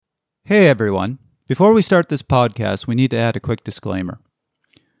Hey everyone. Before we start this podcast, we need to add a quick disclaimer.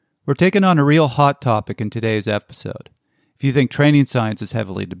 We're taking on a real hot topic in today's episode. If you think training science is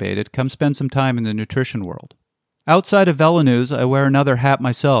heavily debated, come spend some time in the nutrition world. Outside of VeloNews, I wear another hat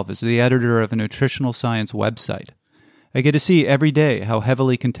myself as the editor of a nutritional science website. I get to see every day how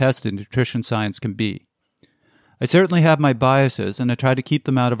heavily contested nutrition science can be. I certainly have my biases, and I try to keep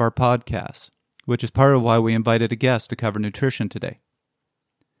them out of our podcasts, which is part of why we invited a guest to cover nutrition today.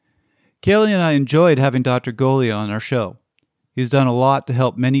 Kaylee and I enjoyed having Dr. Golia on our show. He's done a lot to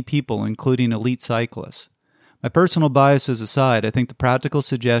help many people, including elite cyclists. My personal biases aside, I think the practical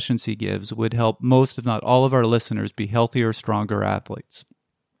suggestions he gives would help most, if not all, of our listeners be healthier, stronger athletes.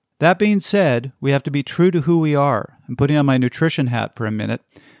 That being said, we have to be true to who we are, and putting on my nutrition hat for a minute,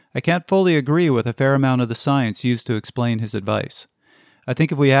 I can't fully agree with a fair amount of the science used to explain his advice. I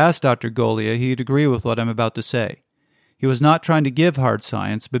think if we asked Dr. Golia, he'd agree with what I'm about to say. He was not trying to give hard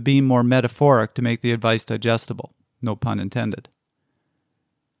science, but being more metaphoric to make the advice digestible. No pun intended.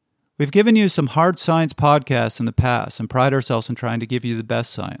 We've given you some hard science podcasts in the past and pride ourselves in trying to give you the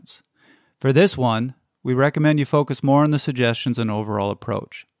best science. For this one, we recommend you focus more on the suggestions and overall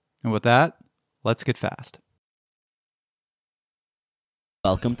approach. And with that, let's get fast.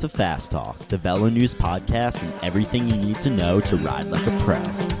 Welcome to Fast Talk, the VeloNews podcast and everything you need to know to ride like a pro.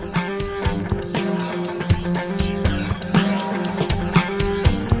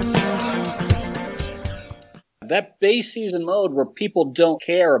 That base season mode where people don't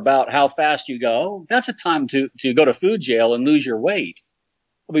care about how fast you go, that's a time to go to food jail and lose your weight.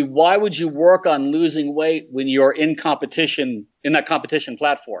 I mean, why would you work on losing weight when you're in competition, in that competition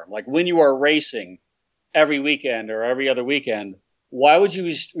platform? Like when you are racing every weekend or every other weekend, why would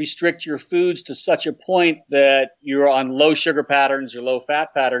you restrict your foods to such a point that you're on low sugar patterns or low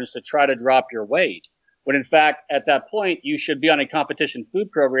fat patterns to try to drop your weight? When in fact, at that point, you should be on a competition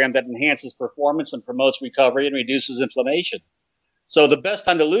food program that enhances performance and promotes recovery and reduces inflammation. So the best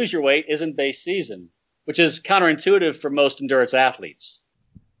time to lose your weight isn't base season, which is counterintuitive for most endurance athletes.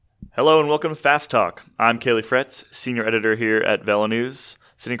 Hello and welcome to Fast Talk. I'm Kaylee Fretz, senior editor here at VeloNews,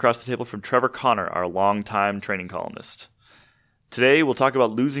 sitting across the table from Trevor Connor, our longtime training columnist. Today we'll talk about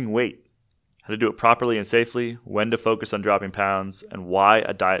losing weight, how to do it properly and safely, when to focus on dropping pounds, and why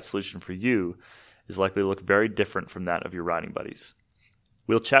a diet solution for you is likely to look very different from that of your riding buddies.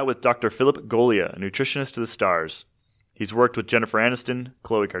 We'll chat with Dr. Philip Golia, a nutritionist to the stars. He's worked with Jennifer Aniston,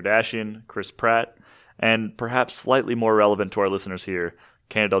 Khloe Kardashian, Chris Pratt, and perhaps slightly more relevant to our listeners here,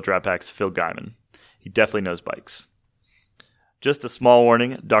 Cannondale Drat Pack's Phil Guyman. He definitely knows bikes. Just a small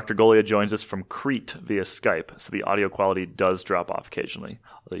warning, Dr. Golia joins us from Crete via Skype, so the audio quality does drop off occasionally,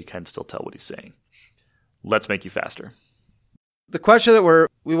 although you can still tell what he's saying. Let's make you faster. The question that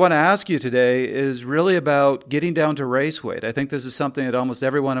we want to ask you today is really about getting down to race weight. I think this is something that almost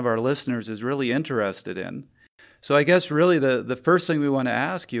every one of our listeners is really interested in. So I guess really the first thing we want to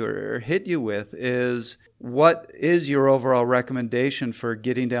ask you or hit you with is, what is your overall recommendation for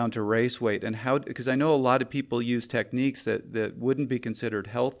getting down to race weight, and how? Because I know a lot of people use techniques that wouldn't be considered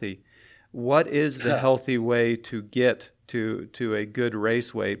healthy. What is the healthy way to get to a good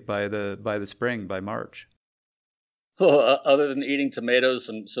race weight by the spring, by March? Well, other than eating tomatoes,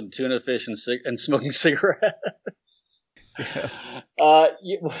 some tuna fish, and smoking cigarettes. Yes.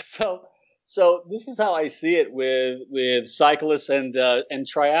 So this is how I see it with cyclists and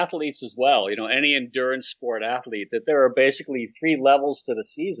triathletes as well. You know, any endurance sport athlete, that there are basically three levels to the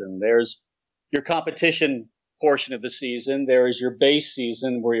season. There's your competition portion of the season. There is your base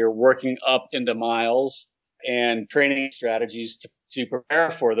season where you're working up into miles and training strategies to prepare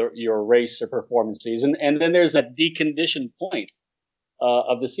for your race or performance season. And then there's that decondition point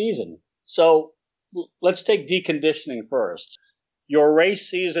of the season. So let's take deconditioning first. Your race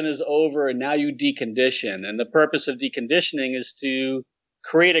season is over and now you decondition. And the purpose of deconditioning is to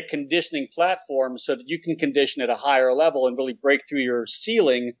create a conditioning platform so that you can condition at a higher level and really break through your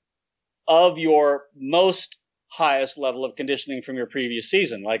ceiling of your most highest level of conditioning from your previous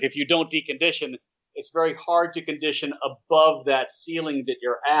season. Like if you don't decondition, it's very hard to condition above that ceiling that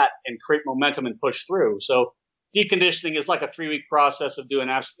you're at and create momentum and push through. So deconditioning is like a 3-week process of doing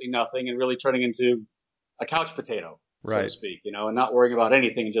absolutely nothing and really turning into a couch potato, so to speak, you know, and not worrying about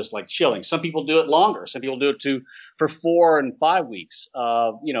anything and just like chilling. Some people do it longer. Some people do it for 4 and 5 weeks.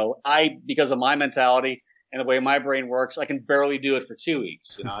 You know, because of my mentality and the way my brain works, I can barely do it for 2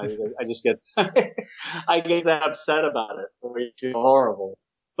 weeks. You know, I just get, I get that upset about it. I feel horrible.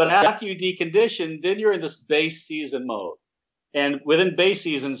 But after you decondition, then you're in this base season mode. And within base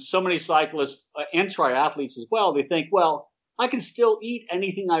season, so many cyclists and triathletes as well, they think, well, I can still eat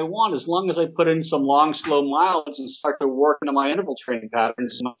anything I want as long as I put in some long, slow miles and start to work into my interval training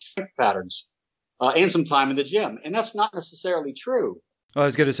patterns, my strength patterns, and some time in the gym. And that's not necessarily true. I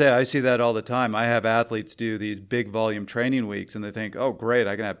was going to say, I see that all the time. I have athletes do these big volume training weeks, and they think, oh, great,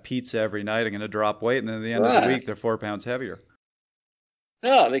 I can have pizza every night. I'm going to drop weight. And then at the end of the week, they're 4 pounds heavier.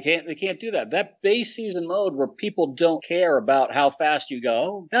 No, they can't do that. That base season mode where people don't care about how fast you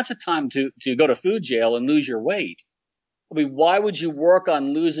go, that's a time to go to food jail and lose your weight. I mean, why would you work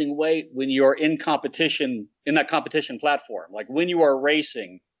on losing weight when you're in competition, in that competition platform? Like when you are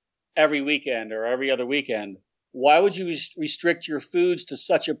racing every weekend or every other weekend, why would you restrict your foods to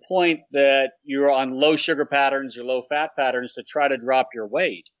such a point that you're on low sugar patterns or low fat patterns to try to drop your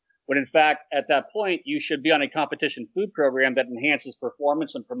weight? When in fact, at that point, you should be on a competition food program that enhances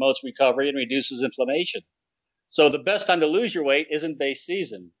performance and promotes recovery and reduces inflammation. So the best time to lose your weight isn't base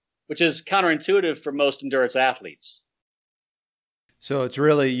season, which is counterintuitive for most endurance athletes. So it's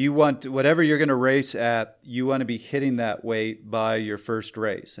really, you want, whatever you're going to race at, you want to be hitting that weight by your first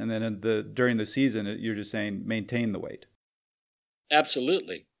race. And then during the season, you're just saying maintain the weight.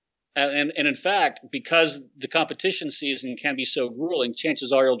 Absolutely. And in fact, because the competition season can be so grueling,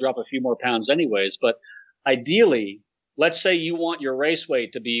 chances are you'll drop a few more pounds anyways. But ideally, let's say you want your race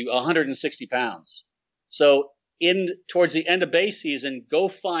weight to be 160 pounds. So towards the end of base season, go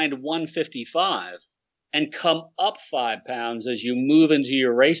find 155 and come up 5 pounds as you move into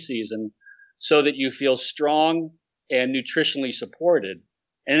your race season so that you feel strong and nutritionally supported.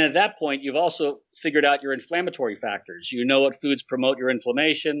 And at that point, you've also figured out your inflammatory factors. You know what foods promote your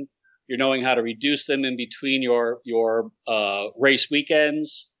inflammation. You're knowing how to reduce them in between your race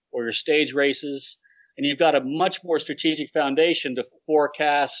weekends or your stage races. And you've got a much more strategic foundation to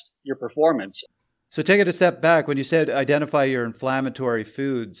forecast your performance. So take it a step back. When you said identify your inflammatory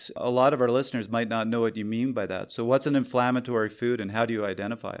foods, a lot of our listeners might not know what you mean by that. So what's an inflammatory food and how do you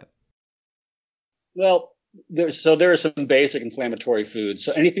identify it? Well, there are some basic inflammatory foods.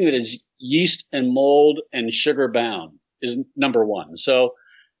 So anything that is yeast and mold and sugar bound is number one. So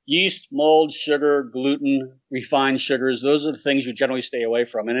yeast, mold, sugar, gluten, refined sugars, those are the things you generally stay away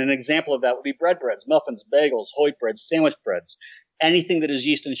from. And an example of that would be bread breads, muffins, bagels, Hoyt breads, sandwich breads. Anything that is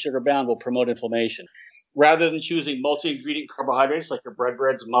yeast and sugar bound will promote inflammation. Rather than choosing multi-ingredient carbohydrates like your bread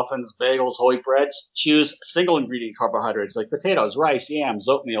breads, muffins, bagels, Hoyt breads, choose single-ingredient carbohydrates like potatoes, rice, yams,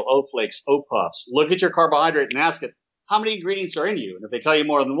 oatmeal, oat flakes, oat puffs. Look at your carbohydrate and ask it, how many ingredients are in you? And if they tell you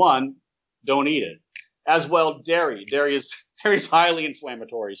more than one, don't eat it. As well, dairy. Dairy is highly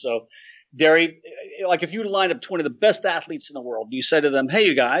inflammatory. So dairy, like if you lined up 20 of the best athletes in the world, you said to them, hey,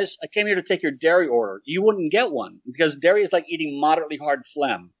 you guys, I came here to take your dairy order. You wouldn't get one because dairy is like eating moderately hard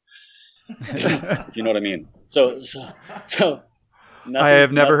phlegm. If you know what I mean. So I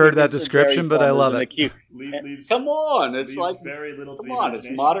have never heard that description, but I love it. Come on. It's like, very little come on. It's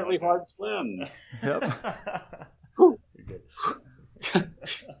moderately hard phlegm. Yep.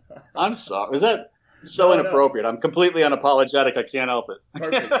 I'm sorry. Is that so inappropriate? I'm completely unapologetic. I can't help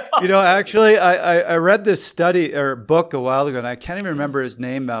it. Actually, I read this study or book a while ago, and I can't even remember his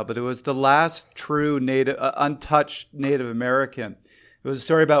name now, but it was the last true untouched Native American. It was a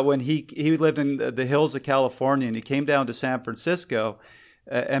story about when he lived in the hills of California, and he came down to San Francisco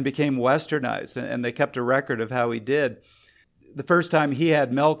and became westernized, and they kept a record of how he did. The first time he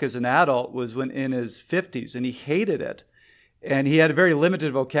had milk as an adult was when in his 50s, and he hated it. And he had a very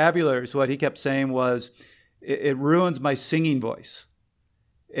limited vocabulary, so what he kept saying was, it ruins my singing voice.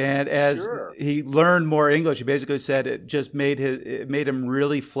 And as he learned more English, he basically said it just made him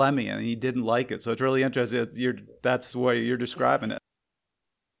really phlegmy, and he didn't like it. So it's really interesting. That's the way you're describing it.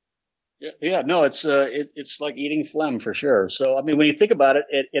 Yeah, no, it's like eating phlegm for sure. So I mean, when you think about it,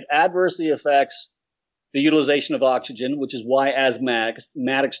 it adversely affects the utilization of oxygen, which is why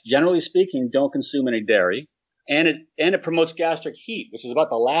asthmatics, generally speaking, don't consume any dairy. And it promotes gastric heat, which is about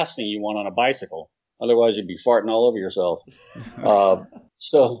the last thing you want on a bicycle. Otherwise, you'd be farting all over yourself.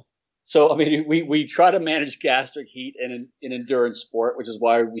 So I mean, we try to manage gastric heat in endurance sport, which is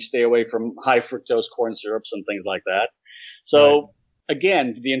why we stay away from high fructose corn syrups and things like that. So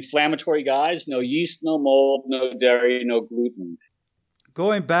again, the inflammatory guys, no yeast, no mold, no dairy, no gluten.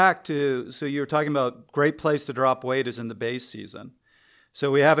 Going back to, so you were talking about great place to drop weight is in the base season. So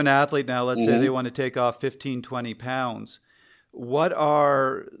we have an athlete now, let's say they want to take off 15, 20 pounds. What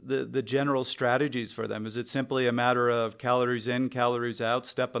are the general strategies for them? Is it simply a matter of calories in, calories out,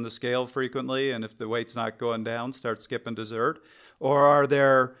 step on the scale frequently, and if the weight's not going down, start skipping dessert? Or are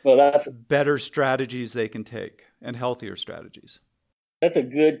there better strategies they can take and healthier strategies? That's a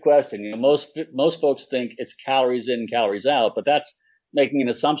good question. You know, most folks think it's calories in, calories out, but that's making an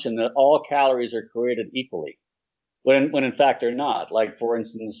assumption that all calories are created equally. when in fact they're not. Like, for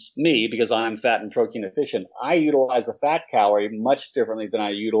instance, me, because I'm fat and protein efficient, I utilize a fat calorie much differently than I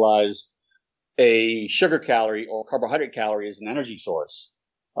utilize a sugar calorie or carbohydrate calorie as an energy source.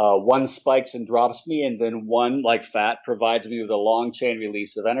 One spikes and drops me, and then one, like fat, provides me with a long chain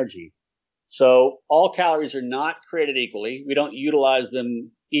release of energy. So all calories are not created equally. We don't utilize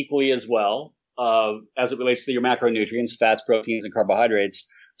them equally as well as it relates to your macronutrients, fats, proteins, and carbohydrates.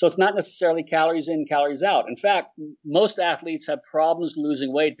 So it's not necessarily calories in, calories out. In fact, most athletes have problems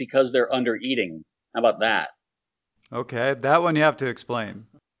losing weight because they're under eating. How about that? Okay, that one you have to explain.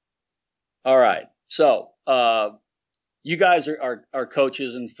 All right. So you guys are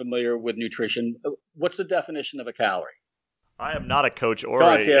coaches and familiar with nutrition. What's the definition of a calorie? I am not a coach or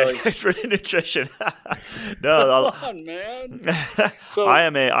an expert in nutrition. No, come on, man. So I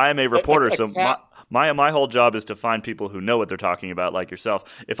am a reporter. So my whole job is to find people who know what they're talking about, like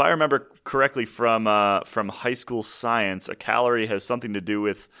yourself. If I remember correctly from high school science, a calorie has something to do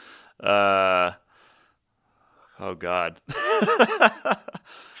with oh God.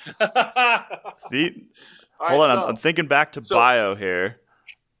 See, hold on. I'm thinking back to bio here.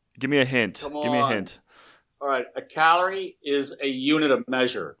 Give me a hint. Give me a hint. All right, a calorie is a unit of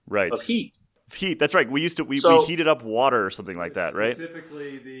measure of heat. Heat. That's right. We heated up water or something like that, right?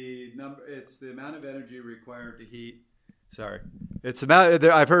 Specifically, it's the amount of energy required to heat. Sorry, it's about.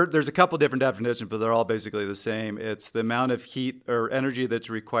 I've heard there's a couple different definitions, but they're all basically the same. It's the amount of heat or energy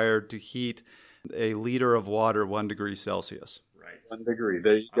that's required to heat a liter of water 1 degree Celsius. Right, 1 degree.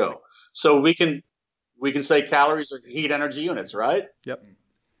 There you go. So we can say calories are heat energy units, right? Yep.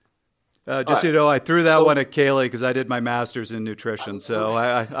 Just so you know, I threw that one at Kaylee because I did my master's in nutrition, so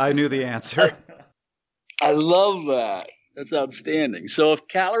I knew the answer. I love that. That's outstanding. So if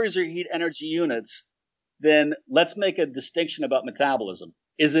calories are heat energy units, then let's make a distinction about metabolism.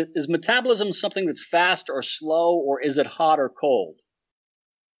 Is metabolism something that's fast or slow, or is it hot or cold?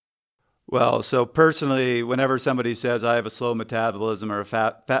 Well, so personally, whenever somebody says I have a slow metabolism or a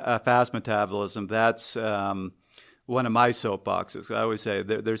fast metabolism, that's one of my soapboxes. I always say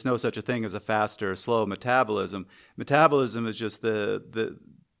there's no such a thing as a fast or a slow metabolism. Metabolism is just the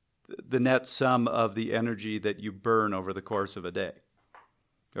net sum of the energy that you burn over the course of a day,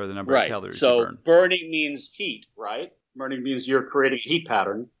 or the number of calories you burn. So burning means heat, right? Burning means you're creating a heat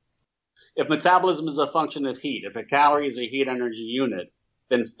pattern. If metabolism is a function of heat, if a calorie is a heat energy unit,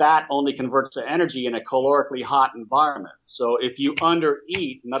 then fat only converts to energy in a calorically hot environment. So if you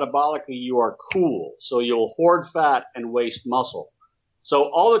undereat, metabolically you are cool. So you'll hoard fat and waste muscle. So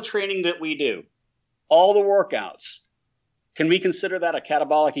all the training that we do, all the workouts, can we consider that a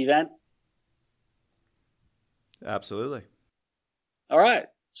catabolic event? Absolutely. All right.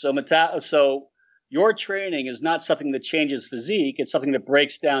 So your training is not something that changes physique. It's something that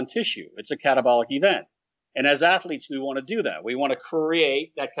breaks down tissue. It's a catabolic event. And as athletes, we want to do that. We want to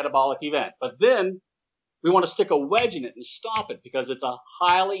create that catabolic event. But then we want to stick a wedge in it and stop it because it's a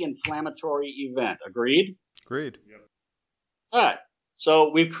highly inflammatory event. Agreed? Agreed. Yep. All right.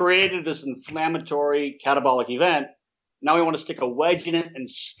 So we've created this inflammatory catabolic event. Now we want to stick a wedge in it and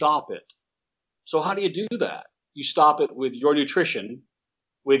stop it. So how do you do that? You stop it with your nutrition,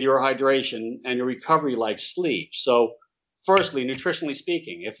 with your hydration, and your recovery like sleep. So firstly, nutritionally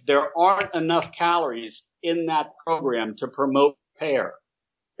speaking, if there aren't enough calories in that program to promote repair,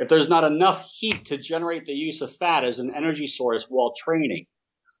 if there's not enough heat to generate the use of fat as an energy source while training,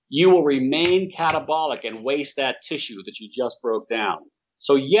 you will remain catabolic and waste that tissue that you just broke down.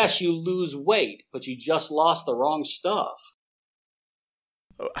 So yes, you lose weight, but you just lost the wrong stuff.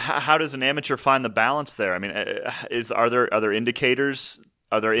 How does an amateur find the balance there? I mean, are there indicators?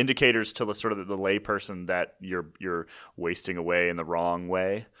 Are there indicators to the sort of the layperson that you're wasting away in the wrong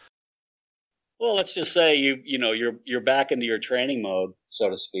way? Well, let's just say you're back into your training mode, so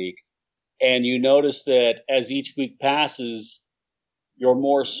to speak, and you notice that as each week passes, you're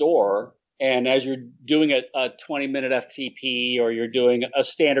more sore, and as you're doing a 20-minute FTP or you're doing a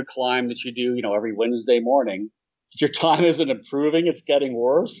standard climb that you do, every Wednesday morning, your time isn't improving, it's getting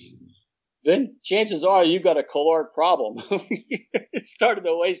worse, then chances are you've got a caloric problem. It's starting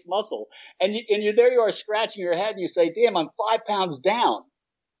to waste muscle. And you're there, you are scratching your head and you say, damn, I'm 5 pounds down,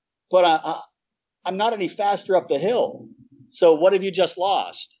 but I'm not any faster up the hill. So what have you just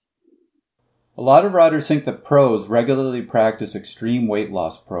lost? A lot of riders think that pros regularly practice extreme weight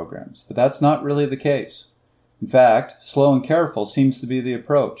loss programs, but that's not really the case. In fact, slow and careful seems to be the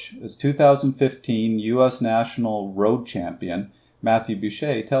approach, as 2015 U.S. National Road Champion Matthew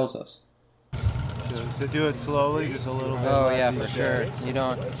Boucher tells us. So do it slowly, just a little bit. Oh yeah, for sure. You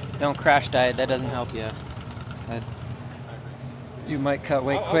don't crash diet. That doesn't help you. You might cut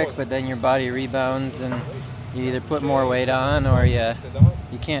weight quick, but then your body rebounds and you either put more weight on or you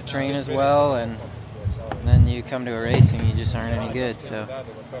can't train as well, and then you come to a race and you just aren't any good. So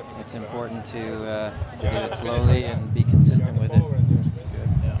it's important to do it slowly and be consistent with it.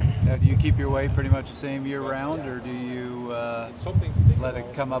 Now, do you keep your weight pretty much the same year round, or do you let it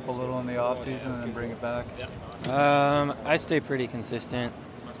come up a little in the off season and then bring it back? I stay pretty consistent.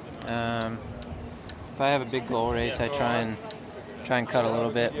 If I have a big goal race, I try and cut a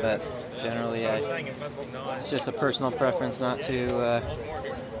little bit, but generally it's just a personal preference not to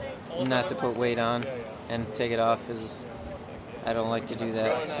put weight on and take it off, because I don't like to do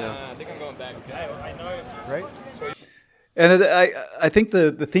that. So. Right. And I think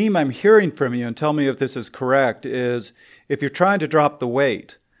the theme I'm hearing from you, and tell me if this is correct, is if you're trying to drop the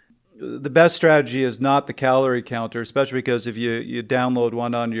weight, the best strategy is not the calorie counter, especially because if you download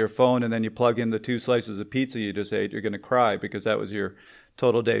one onto your phone and then you plug in the 2 slices of pizza you just ate, you're going to cry because that was your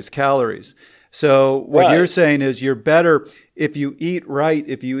total day's calories. So what you're saying is you're better if you eat right,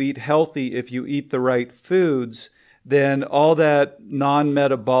 if you eat healthy, if you eat the right foods, then all that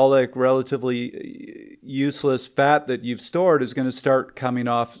non-metabolic, relatively useless fat that you've stored is going to start coming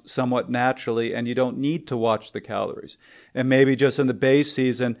off somewhat naturally, and you don't need to watch the calories. And maybe just in the base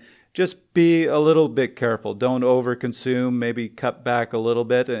season, just be a little bit careful. Don't overconsume, maybe cut back a little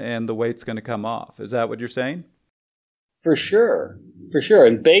bit, and the weight's going to come off. Is that what you're saying? For sure.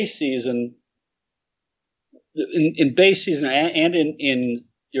 In base season, and in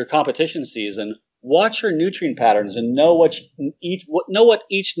your competition season, watch your nutrient patterns and know what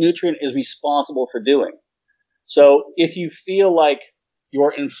each nutrient is responsible for doing. So if you feel like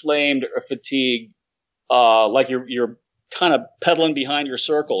you're inflamed or fatigued, like you're kind of pedaling behind your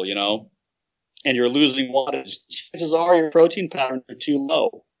circle, and you're losing wattage, chances are your protein patterns are too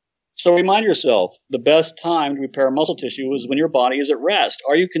low. So remind yourself, the best time to repair muscle tissue is when your body is at rest.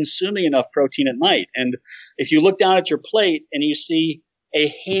 Are you consuming enough protein at night? And if you look down at your plate and you see a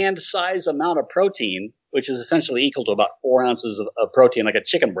hand-sized amount of protein, which is essentially equal to about 4 ounces of protein, like a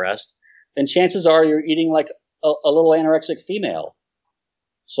chicken breast, then chances are you're eating like a little anorexic female.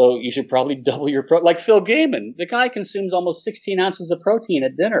 So you should probably double your protein. Like Phil Gaiman, the guy consumes almost 16 ounces of protein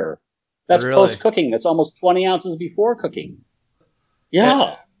at dinner. That's really? Post-cooking. That's almost 20 ounces before cooking.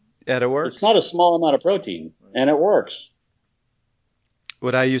 Yeah. And it works. It's not a small amount of protein, and it works.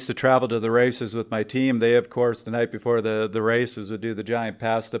 When I used to travel to the races with my team, they, of course, the night before the races would do the giant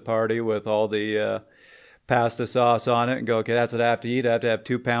pasta party with all the pasta sauce on it and go, okay, that's what I have to eat. I have to have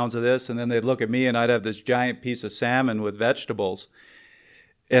 2 pounds of this. And then they'd look at me and I'd have this giant piece of salmon with vegetables.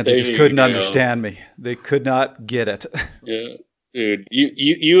 And they just couldn't understand me. They could not get it. Yeah. Dude,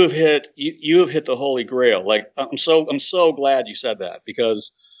 you have hit the holy grail. Like, I'm so glad you said that,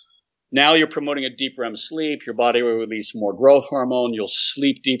 because now you're promoting a deep REM sleep. Your body will release more growth hormone. You'll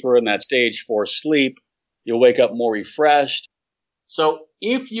sleep deeper in that stage 4 sleep. You'll wake up more refreshed. So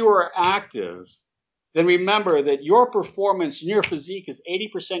if you are active, then remember that your performance and your physique is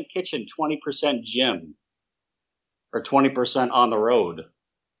 80% kitchen, 20% gym, or 20% on the road.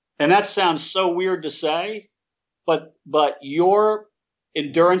 And that sounds so weird to say, but your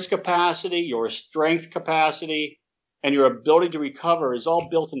endurance capacity, your strength capacity, and your ability to recover is all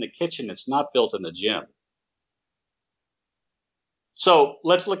built in the kitchen. It's not built in the gym. So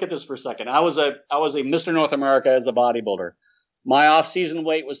let's look at this for a second. I was a Mr. North America as a bodybuilder. My off-season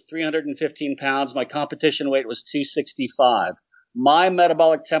weight was 315 pounds. My competition weight was 265. My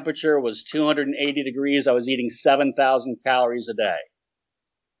metabolic temperature was 280 degrees. I was eating 7,000 calories a day.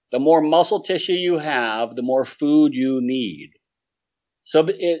 The more muscle tissue you have, the more food you need. So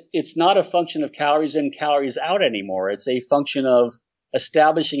it's not a function of calories in, calories out anymore. It's a function of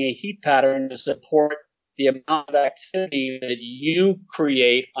establishing a heat pattern to support the amount of activity that you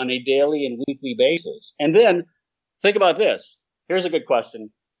create on a daily and weekly basis. And then think about this. Here's a good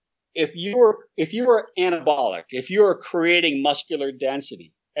question. If you were anabolic, if you're creating muscular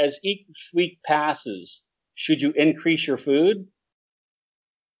density, as each week passes, should you increase your food?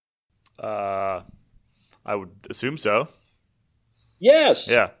 I would assume so. Yes.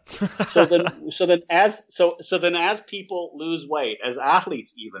 Yeah. so then as people lose weight, as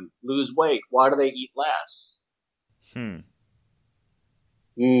athletes even lose weight, why do they eat less?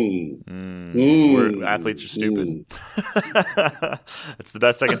 Athletes are stupid. That's the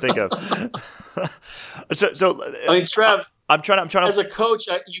best I can think of. so I mean, Trev, I'm trying to. As a coach,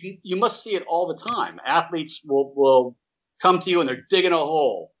 you must see it all the time. Athletes will come to you and they're digging a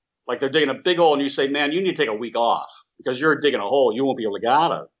hole, like they're digging a big hole, and you say, "Man, you need to take a week off because you're digging a hole you won't be able to get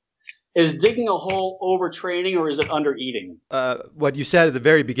out of." Is digging a hole overtraining, or is it under-eating? What you said at the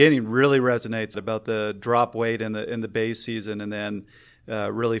very beginning really resonates about the drop weight in the base season, and then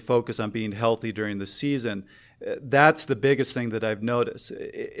really focus on being healthy during the season. That's the biggest thing that I've noticed.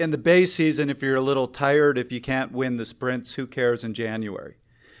 In the base season, if you're a little tired, if you can't win the sprints, who cares in January?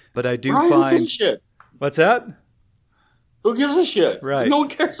 But I do Who gives a find... shit? What's that? Who gives a shit? Right. No one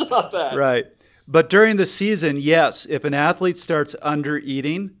cares about that. Right. But during the season, yes, if an athlete starts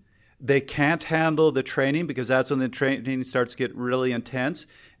under-eating, they can't handle the training because that's when the training starts to get really intense.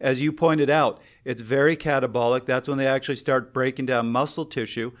 As you pointed out, it's very catabolic. That's when they actually start breaking down muscle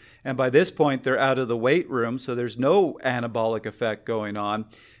tissue. And by this point, they're out of the weight room, so there's no anabolic effect going on.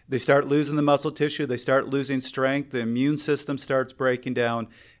 They start losing the muscle tissue. They start losing strength. The immune system starts breaking down,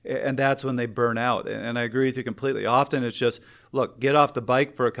 and that's when they burn out. And I agree with you completely. Often it's just, look, get off the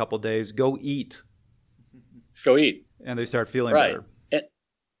bike for a couple of days, go eat. Go eat. And they start feeling Right. better.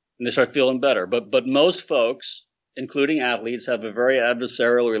 And they start feeling better. But most folks, including athletes, have a very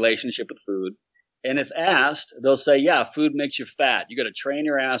adversarial relationship with food. And if asked, they'll say, yeah, food makes you fat. You got to train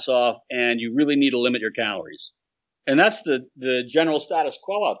your ass off, and you really need to limit your calories. And that's the general status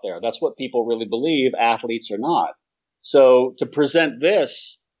quo out there. That's what people really believe, athletes or not. So to present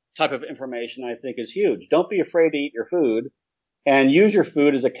this type of information, I think, is huge. Don't be afraid to eat your food, and use your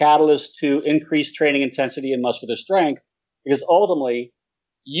food as a catalyst to increase training intensity and muscular strength, because ultimately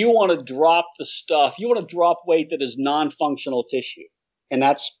you want to drop the stuff. You want to drop weight that is non-functional tissue, and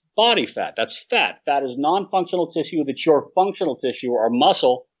that's body fat. That's fat. Fat is non-functional tissue that your functional tissue or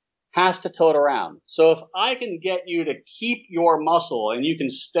muscle has to tote around. So if I can get you to keep your muscle and you can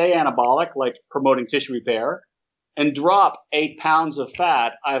stay anabolic, like promoting tissue repair, and drop 8 pounds of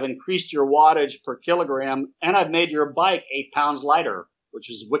fat, I've increased your wattage per kilogram, and I've made your bike 8 pounds lighter, which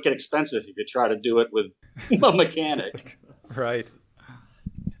is wicked expensive if you try to do it with a mechanic. Right.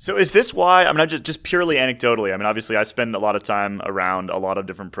 So is this why, I mean, just purely anecdotally, I mean, obviously I spend a lot of time around a lot of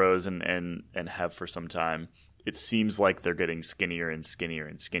different pros and have for some time. It seems like they're getting skinnier and skinnier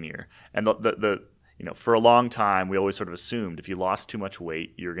and skinnier. And the you know, for a long time, we always sort of assumed if you lost too much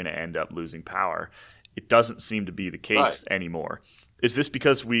weight, you're going to end up losing power. It doesn't seem to be the case anymore. Is this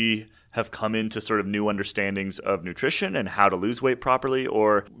because we have come into sort of new understandings of nutrition and how to lose weight properly,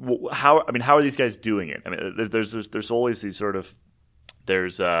 or how are these guys doing it? I mean, there's always these sort of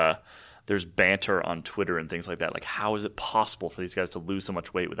there's banter on Twitter and things like that. Like, how is it possible for these guys to lose so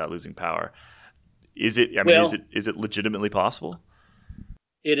much weight without losing power? Is it legitimately possible?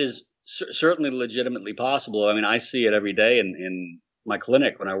 It is certainly legitimately possible. I mean, I see it every day in my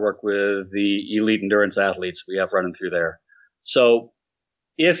clinic when I work with the elite endurance athletes we have running through there. So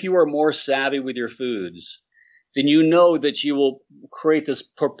if you are more savvy with your foods, then you know that you will create this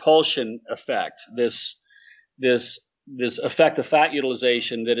propulsion effect, this effect of fat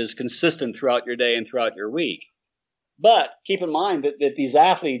utilization that is consistent throughout your day and throughout your week. But keep in mind that these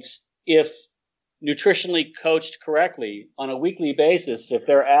athletes, if nutritionally coached correctly on a weekly basis, if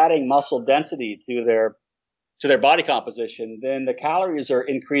they're adding muscle density to their body composition, then the calories are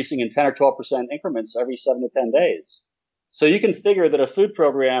increasing in 10 or 12% increments every 7 to 10 days. So you can figure that a food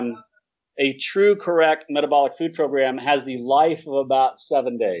program, a true correct metabolic food program, has the life of about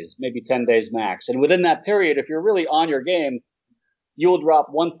 7 days, maybe 10 days max. And within that period, if you're really on your game, you will drop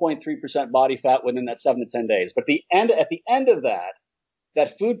 1.3% body fat within that 7 to 10 days. But at the end of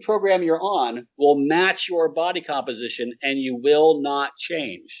that food program you're on will match your body composition, and you will not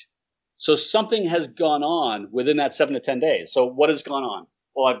change. So something has gone on within that 7 to 10 days. So what has gone on?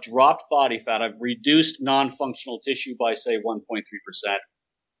 Well, I've dropped body fat. I've reduced non-functional tissue by, say, 1.3%.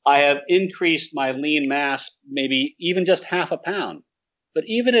 I have increased my lean mass, maybe even just half a pound. But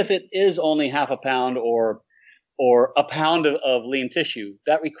even if it is only half a pound or a pound of lean tissue,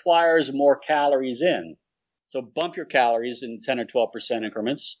 that requires more calories in. So bump your calories in 10 or 12%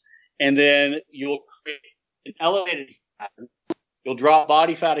 increments, and then you'll create an elevated pattern. You'll drop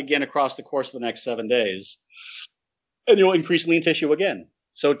body fat again across the course of the next 7 days, and you'll increase lean tissue again.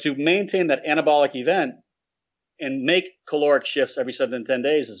 So to maintain that anabolic event and make caloric shifts every 7 to 10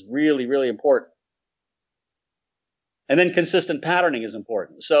 days is really, really important. And then consistent patterning is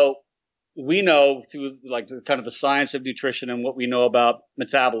important. So we know through like kind of the science of nutrition and what we know about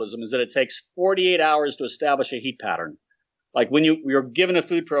metabolism is that it takes 48 hours to establish a heat pattern. Like when you're given a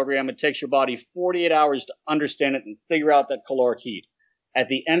food program, it takes your body 48 hours to understand it and figure out that caloric heat. At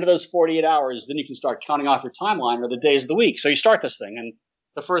the end of those 48 hours, then you can start counting off your timeline or the days of the week. So you start this thing, and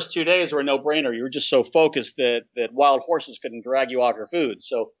the first 2 days were a no-brainer. You were just so focused that wild horses couldn't drag you off your food.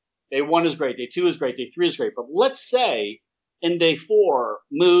 So day 1 is great, day 2 is great, day 3 is great. But let's say in day 4,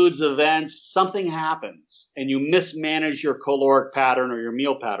 moods, events, something happens, and you mismanage your caloric pattern or your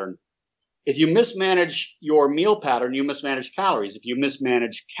meal pattern. If you mismanage your meal pattern, you mismanage calories. If you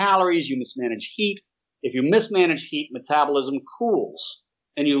mismanage calories, you mismanage heat. If you mismanage heat, metabolism cools,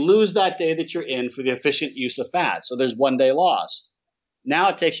 and you lose that day that you're in for the efficient use of fat. So there's 1 day lost. Now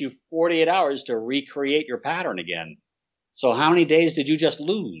it takes you 48 hours to recreate your pattern again. So how many days did you just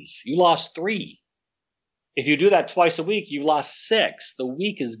lose? You lost 3. If you do that twice a week, you've lost 6. The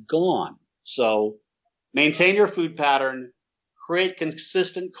week is gone. So maintain your food pattern, create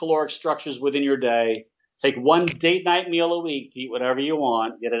consistent caloric structures within your day, take 1 date night meal a week to eat whatever you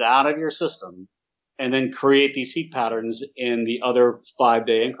want, get it out of your system, and then create these heat patterns in the other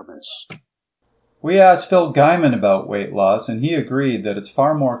 5-day increments. We asked Phil Guyman about weight loss, and he agreed that it's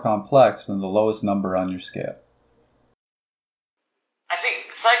far more complex than the lowest number on your scale. I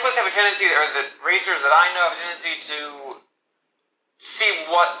think cyclists have a tendency, or the racers that I know have a tendency to see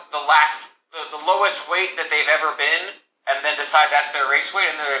what the lowest weight that they've ever been, and then decide that's their race weight,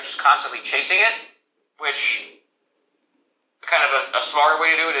 and they're just constantly chasing it, which kind of a smarter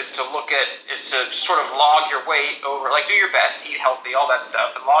way to do it is to sort of log your weight over, like do your best, eat healthy, all that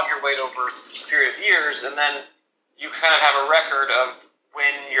stuff, and log your weight over a period of years, and then you kind of have a record of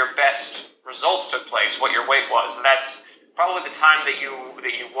when your best results took place, what your weight was, and that's probably the time that you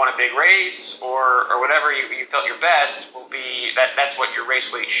won a big race or whatever you felt your best will be, that's what your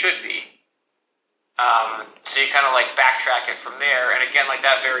race weight should be. So you kind of like backtrack it from there, and again, like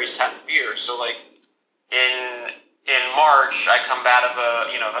that varies time of year. So like in March, I come out of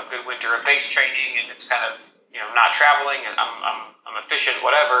a good winter of base training, and it's kind of not traveling, and I'm efficient,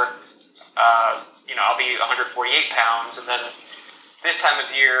 whatever. I'll be 148 pounds, and then this time of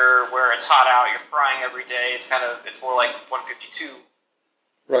year where it's hot out, you're frying every day, it's more like 152.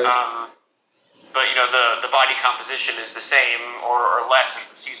 Right. But the body composition is the same or less as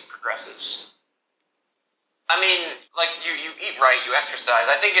the season progresses. I mean, like you eat right, you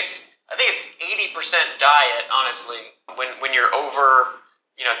exercise. I think it's 80% diet, honestly. When you're over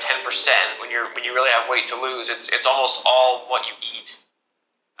 10%, when you really have weight to lose, it's almost all what you eat.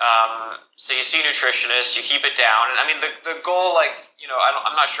 So you see nutritionists, you keep it down, and I mean the goal,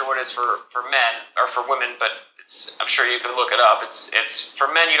 I'm not sure what it is for men or for women, but I'm sure you can look it up. It's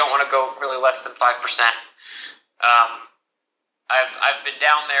for men, you don't want to go really less than 5%. I've been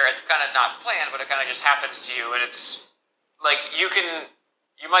down there. It's kind of not planned, but it kind of just happens to you, and it's like you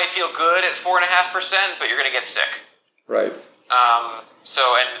might feel good at 4.5%, but you're gonna get sick. Right.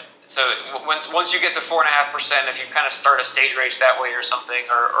 So once you get to 4.5%, if you kind of start a stage race that way or something,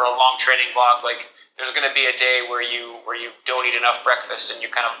 or a long training block, like there's going to be a day where you don't eat enough breakfast and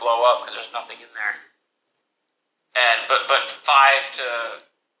you kind of blow up because there's nothing in there. And but 5%,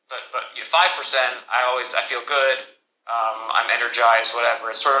 I feel good. I'm energized,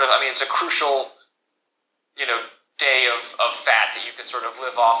 whatever. It's sort of, it's a crucial, day of fat that you can sort of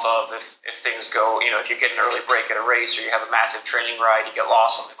live off of if things go, if you get an early break at a race or you have a massive training ride, you get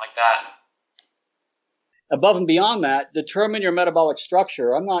lost, something like that. Above and beyond that, determine your metabolic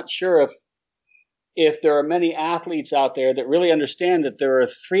structure. I'm not sure if there are many athletes out there that really understand that there are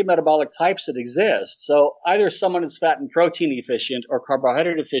 3 metabolic types that exist. So either someone is fat and protein deficient or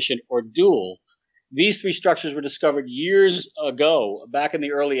carbohydrate deficient or dual. These 3 structures were discovered years ago, back in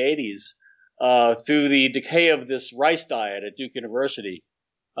the early 80s. Through the decay of this rice diet at Duke University.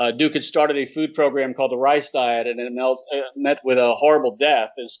 Duke had started a food program called the Rice Diet, and it met with a horrible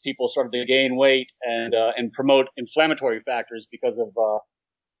death as people started to gain weight and promote inflammatory factors because of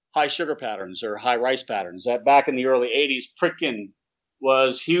high sugar patterns or high rice patterns. Back in the early 80s, Pritkin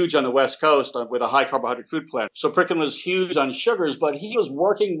was huge on the West Coast with a high carbohydrate food plan. So Pritkin was huge on sugars, but he was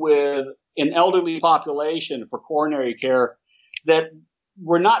working with an elderly population for coronary care that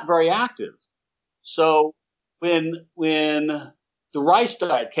were not very active. So when the rice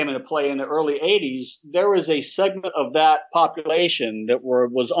diet came into play in the early 80s, there was a segment of that population that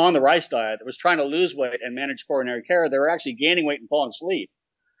was on the rice diet that was trying to lose weight and manage coronary care. They were actually gaining weight and falling asleep.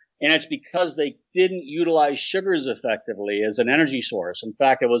 And it's because they didn't utilize sugars effectively as an energy source. In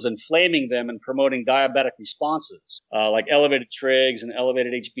fact, it was inflaming them and promoting diabetic responses, like elevated trigs and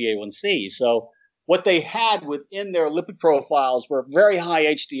elevated HbA1c. So what they had within their lipid profiles were very high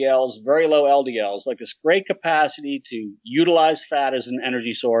HDLs, very low LDLs, like this great capacity to utilize fat as an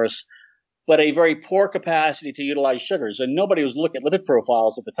energy source, but a very poor capacity to utilize sugars. And nobody was looking at lipid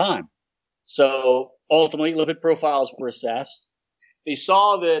profiles at the time. So ultimately, lipid profiles were assessed. They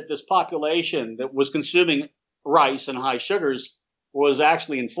saw that this population that was consuming rice and high sugars was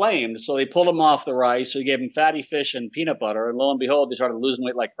actually inflamed. So they pulled them off the rice. So they gave them fatty fish and peanut butter. And lo and behold, they started losing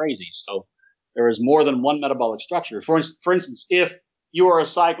weight like crazy. So there is more than one metabolic structure. For instance, if you are a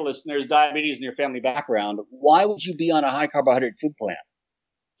cyclist and there's diabetes in your family background, why would you be on a high carbohydrate food plan?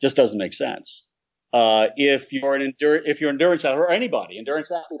 Just doesn't make sense. If you're an endurance athlete or anybody,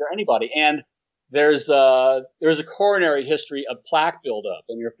 and there's a coronary history of plaque buildup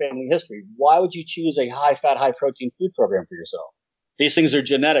in your family history. Why would you choose a high fat, high protein food program for yourself? These things are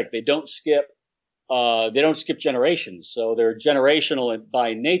genetic. They don't skip generations. So they're generational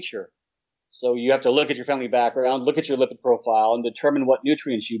by nature. So you have to look at your family background, look at your lipid profile, and determine what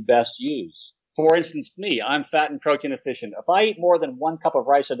nutrients you best use. For instance, me, I'm fat and protein efficient. If I eat more than 1 cup of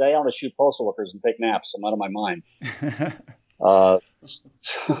rice a day, I want to shoot postal workers and take naps. I'm out of my mind. I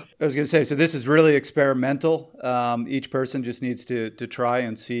was going to say, so this is really experimental. Each person just needs to try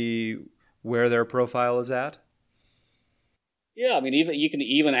and see where their profile is at. Yeah, I mean, you can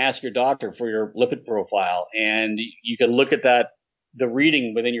even ask your doctor for your lipid profile, and you can look at the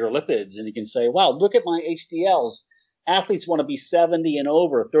reading within your lipids, and you can say, wow, look at my HDLs. Athletes want to be 70 and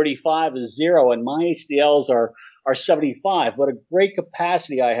over. 35 is 0, and my HDLs are 75. What a great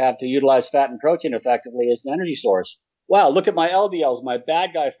capacity I have to utilize fat and protein effectively as an energy source. Wow, look at my LDLs, my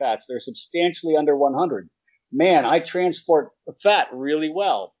bad guy fats. They're substantially under 100. Man, I transport fat really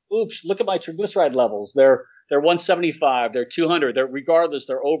well. Oops, look at my triglyceride levels. They're 175, they're 200, they're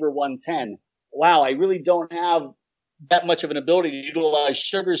over 110. Wow, I really don't have that much of an ability to utilize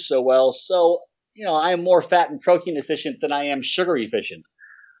sugars so well. So, I am more fat and protein efficient than I am sugar efficient.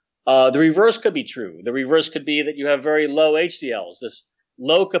 The reverse could be true. The reverse could be that you have very low HDLs, this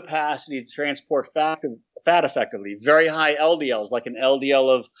low capacity to transport fat effectively, very high LDLs, like an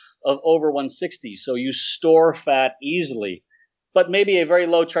LDL of over 160. So you store fat easily, but maybe a very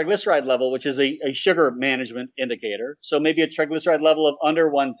low triglyceride level, which is a sugar management indicator. So maybe a triglyceride level of under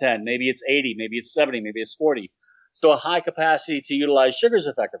 110, maybe it's 80, maybe it's 70, maybe it's 40. So a high capacity to utilize sugars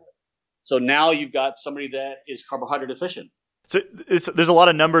effectively. So now you've got somebody that is carbohydrate deficient. So there's a lot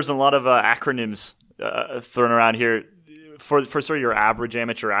of numbers and a lot of acronyms thrown around here. For sort of your average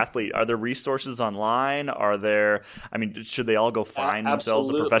amateur athlete, are there resources online? Should they all go find themselves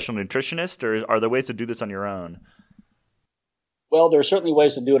a professional nutritionist, or are there ways to do this on your own? Well, there are certainly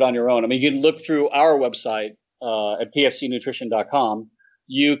ways to do it on your own. I mean, you can look through our website at tfcnutrition.com.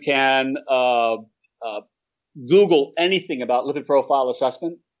 You can Google anything about lipid profile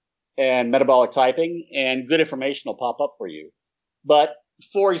assessment and metabolic typing, and good information will pop up for you. But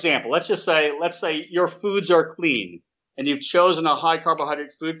for example, let's say your foods are clean and you've chosen a high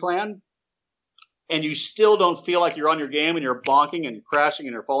carbohydrate food plan, and you still don't feel like you're on your game and you're bonking and you're crashing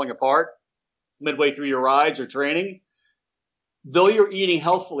and you're falling apart midway through your rides or training. Though you're eating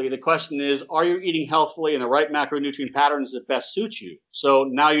healthfully, the question is, are you eating healthfully in the right macronutrient patterns that best suit you? So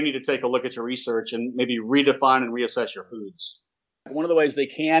now you need to take a look at your research and maybe redefine and reassess your foods. One of the ways they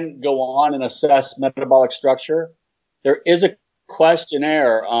can go on and assess metabolic structure, there is a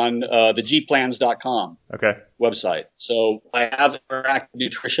questionnaire on the gplans.com website. So I have Interactive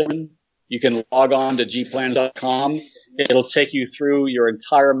Nutrition. You can log on to gplans.com. It'll take you through your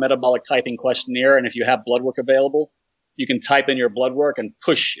entire metabolic typing questionnaire, and if you have blood work available, you can type in your blood work and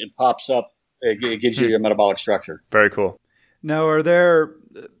push, it pops up. It gives you your metabolic structure. Very cool. Now,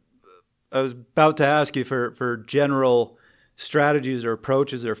 I was about to ask you for general strategies or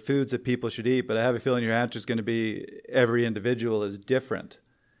approaches or foods that people should eat, but I have a feeling your answer is going to be every individual is different.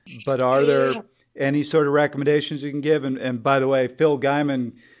 But are there any sort of recommendations you can give? And by the way, Phil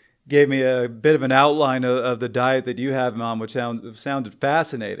Guyman gave me a bit of an outline of the diet that you have, Mom, which sounded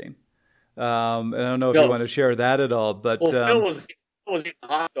fascinating. I don't know if you want to share that at all, but Phil was eating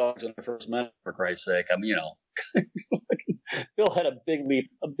hot dogs when I first met him, for Christ's sake. I mean, Phil had a big leap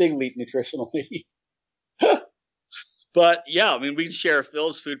nutritionally. But yeah, I mean, we can share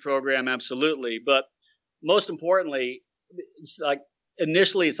Phil's food program, absolutely. But most importantly, it's like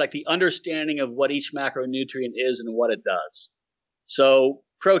the understanding of what each macronutrient is and what it does. So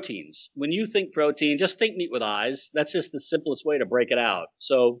proteins. When you think protein, just think meat with eyes. That's just the simplest way to break it out.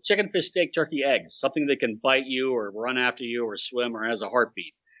 So chicken, fish, steak, turkey, eggs, something that can bite you or run after you or swim or has a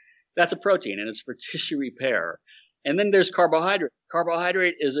heartbeat. That's a protein, and it's for tissue repair. And then there's carbohydrate.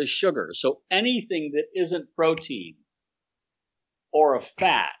 Carbohydrate is a sugar. So anything that isn't protein or a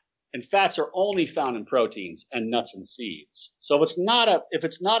fat, and fats are only found in proteins and nuts and seeds. So if it's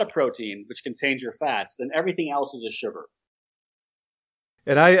not a protein which contains your fats, then everything else is a sugar.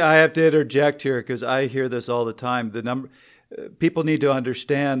 And I have to interject here because I hear this all the time. People need to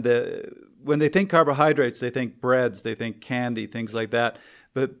understand that when they think carbohydrates, they think breads, they think candy, things like that.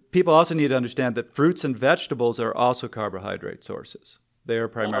 But people also need to understand that fruits and vegetables are also carbohydrate sources. They are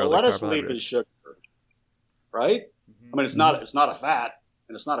primarily lettuce carbohydrates. Leaf is sugar, right? I mean, it's not a fat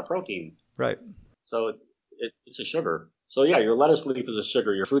and it's not a protein. Right. So it's a sugar. So yeah, your lettuce leaf is a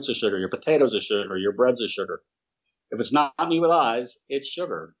sugar, your fruit's a sugar, your potato's a sugar, your bread's a sugar. If it's not meat with eyes, it's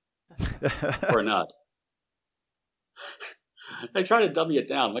sugar or a nut. I try to dummy it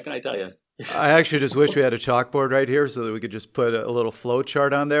down. What can I tell you? I actually just wish we had a chalkboard right here so that we could just put a little flow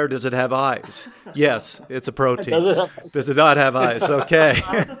chart on there. Does it have eyes? Yes, it's a protein. Does it not have eyes? Okay.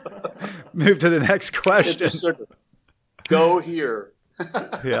 Move to the next question. It's a sugar. Go here.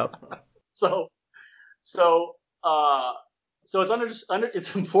 Yep. So it's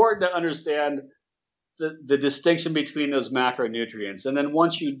important to understand the distinction between those macronutrients. And then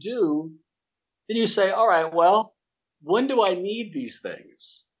once you do, then you say, all right, well, when do I need these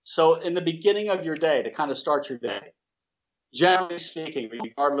things? So in the beginning of your day, to kind of start your day, generally speaking,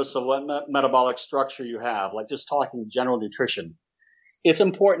 regardless of what metabolic structure you have, like just talking general nutrition, it's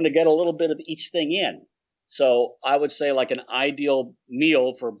important to get a little bit of each thing in. So I would say like an ideal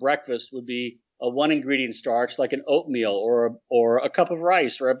meal for breakfast would be a one ingredient starch, like an oatmeal or a cup of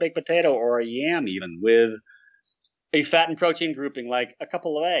rice or a baked potato or a yam, even with a fat and protein grouping, like a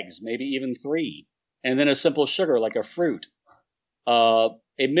couple of eggs, maybe even 3, and then a simple sugar like a fruit.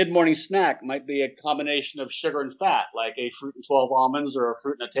 A mid-morning snack might be a combination of sugar and fat, like a fruit and 12 almonds or a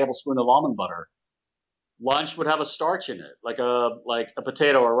fruit and a tablespoon of almond butter. Lunch would have a starch in it, like a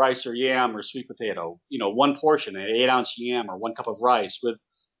potato or rice or yam or sweet potato. One portion, an 8-ounce yam or 1 cup of rice with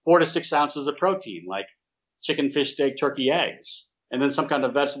 4 to 6 ounces of protein, like chicken, fish, steak, turkey, eggs, and then some kind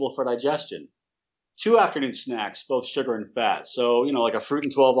of vegetable for digestion. 2 afternoon snacks, both sugar and fat. So, like a fruit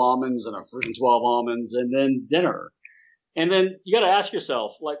and 12 almonds and a fruit and 12 almonds, and then dinner. And then you got to ask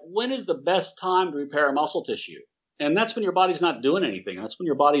yourself, like, when is the best time to repair muscle tissue? And that's when your body's not doing anything. That's when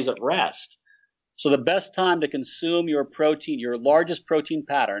your body's at rest. So the best time to consume your protein, your largest protein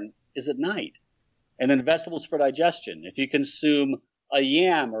pattern, is at night. And then vegetables for digestion. If you consume a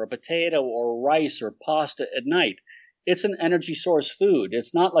yam or a potato or rice or pasta at night, it's an energy source food.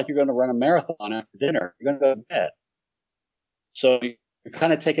 It's not like you're going to run a marathon after dinner. You're going to go to bed. So you're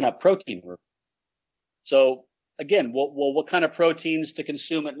kind of taking up protein. So again, what kind of proteins to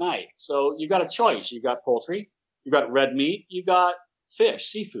consume at night? So you've got a choice. You've got poultry, you've got red meat, you've got fish,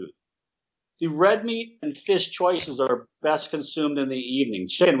 seafood. The red meat and fish choices are best consumed in the evening.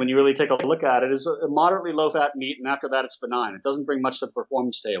 Chicken, when you really take a look at it, is a moderately low-fat meat, and after that, it's benign. It doesn't bring much to the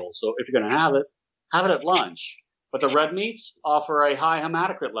performance table. So if you're going to have it at lunch. But the red meats offer a high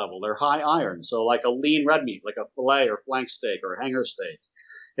hematocrit level. They're high iron. So like a lean red meat, like a fillet or flank steak or hanger steak.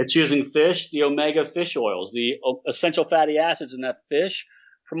 It's using fish, the omega fish oils, the essential fatty acids in that fish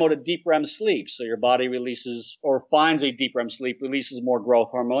promote a deep REM sleep. So your body releases or finds a deep REM sleep, releases more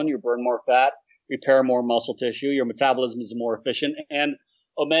growth hormone. You burn more fat, repair more muscle tissue. Your metabolism is more efficient. And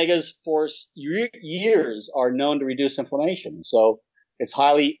omegas for years are known to reduce inflammation. So it's a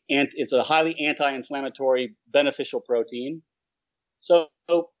highly anti-inflammatory, beneficial protein. So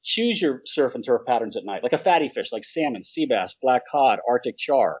choose your surf and turf patterns at night, like a fatty fish, like salmon, sea bass, black cod, Arctic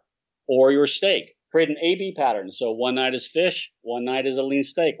char, or your steak. Create an A-B pattern. So one night is fish, one night is a lean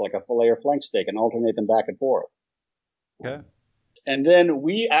steak, like a fillet or flank steak, and alternate them back and forth. Okay. And then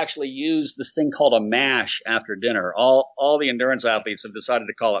we actually use this thing called a MASH after dinner. All the endurance athletes have decided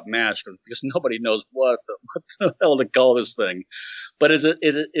to call it MASH because nobody knows what the hell to call this thing. But it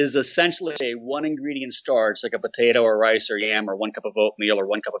is essentially a one ingredient starch, like a potato or rice or yam or 1 cup of oatmeal or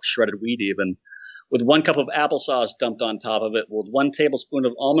 1 cup of shredded wheat even, with 1 cup of applesauce dumped on top of it, with 1 tablespoon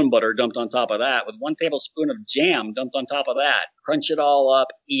of almond butter dumped on top of that, with 1 tablespoon of jam dumped on top of that. Crunch it all up,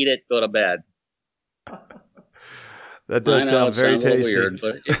 eat it, go to bed. That does sound very tasty. Weird,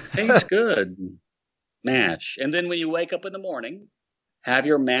 but it tastes good. MASH. And then when you wake up in the morning, have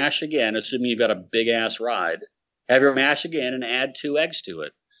your MASH again, assuming you've got a big-ass ride. Have your MASH again and add 2 eggs to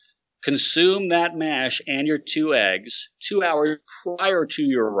it. Consume that MASH and your 2 eggs 2 hours prior to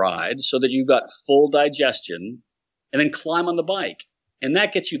your ride so that you've got full digestion, and then climb on the bike. And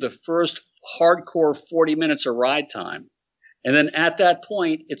that gets you the first hardcore 40 minutes of ride time. And then at that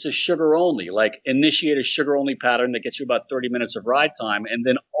point, it's a sugar only, like initiate a sugar only pattern that gets you about 30 minutes of ride time. And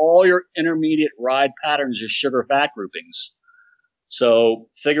then all your intermediate ride patterns are sugar fat groupings. So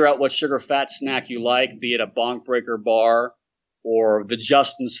figure out what sugar fat snack you like, be it a Bonk Breaker bar or the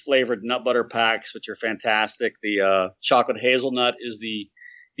Justin's flavored nut butter packs, which are fantastic. The chocolate hazelnut is the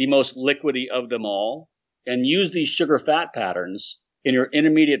most liquidy of them all. And use these sugar fat patterns in your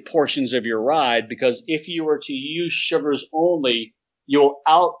intermediate portions of your ride, because if you were to use sugars only, you'll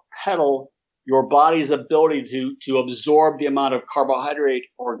outpedal your body's ability to absorb the amount of carbohydrate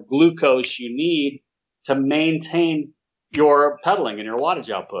or glucose you need to maintain your pedaling and your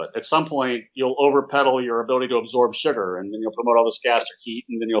wattage output. At some point, you'll overpedal your ability to absorb sugar, and then you'll promote all this gastric heat,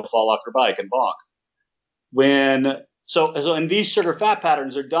 and then you'll fall off your bike and bonk. So and these sugar fat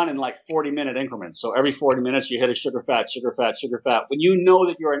patterns are done in like 40-minute increments. So every 40 minutes you hit a sugar fat, sugar fat, sugar fat. When you know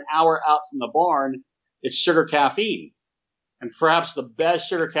that you're an hour out from the barn, it's sugar caffeine. And perhaps the best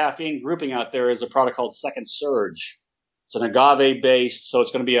sugar caffeine grouping out there is a product called Second Surge. It's an agave-based, so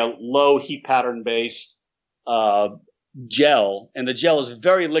it's going to be a low heat pattern-based gel. And the gel is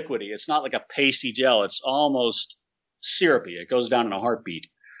very liquidy. It's not like a pasty gel. It's almost syrupy. It goes down in a heartbeat.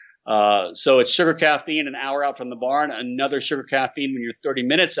 So it's sugar caffeine an hour out from the barn, another sugar caffeine when you're 30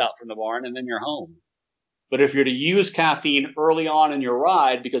 minutes out from the barn, and then you're home. But if you're to use caffeine early on in your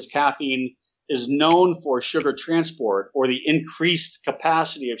ride, because caffeine is known for sugar transport or the increased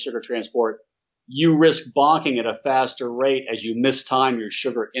capacity of sugar transport, you risk bonking at a faster rate as you mistime your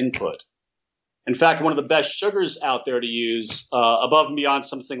sugar input. In fact, one of the best sugars out there to use, above and beyond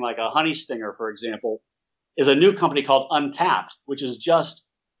something like a honey stinger, for example, is a new company called Untapped, which is just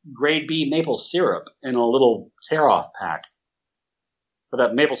grade B maple syrup in a little tear-off pack. But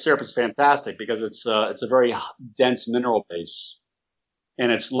that maple syrup is fantastic because it's a very dense mineral base,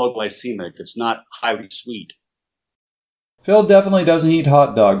 and it's low glycemic. It's not highly sweet. Phil definitely doesn't eat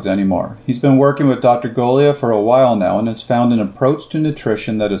hot dogs anymore. He's been working with Dr. Golia for a while now and has found an approach to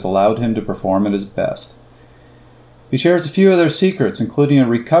nutrition that has allowed him to perform at his best. He shares a few of their secrets, including a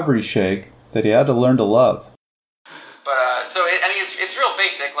recovery shake that he had to learn to love. But it's real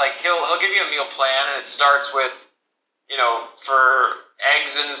basic. Like he'll give you a meal plan, and it starts with, for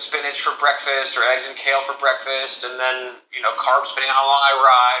eggs and spinach for breakfast, or eggs and kale for breakfast, and then carbs depending on how long I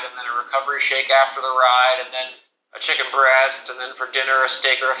ride, and then a recovery shake after the ride, and then a chicken breast, and then for dinner a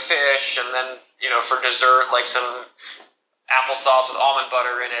steak or a fish, and then for dessert like some applesauce with almond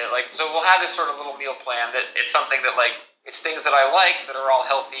butter in it. Like, so we'll have this sort of little meal plan that it's something that it's things that I like that are all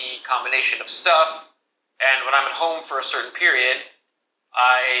healthy combination of stuff. And when I'm at home for a certain period,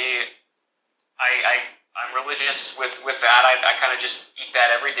 I'm religious with that. I kind of just eat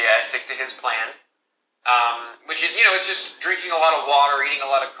that every day. I stick to his plan, which is, it's just drinking a lot of water, eating a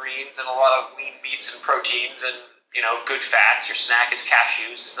lot of greens, and a lot of lean meats and proteins, and good fats. Your snack is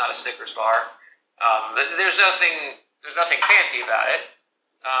cashews. It's not a Snickers bar. There's nothing fancy about it.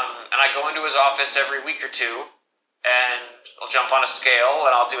 And I go into his office every week or two, and I'll jump on a scale,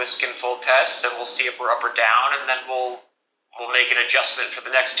 and I'll do a skin fold test, and we'll see if we're up or down, and then we'll make an adjustment for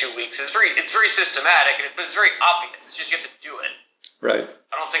the next 2 weeks. It's very systematic, but it's very obvious. It's just you have to do it. Right.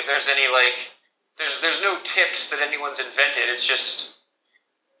 I don't think there's any there's no tips that anyone's invented. It's just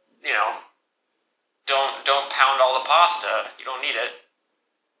don't pound all the pasta. You don't need it.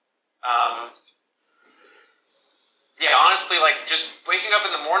 Honestly, just waking up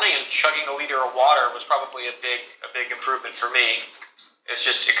in the morning and chugging a liter of water was probably a big improvement for me. It's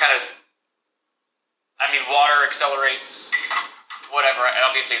just water accelerates whatever.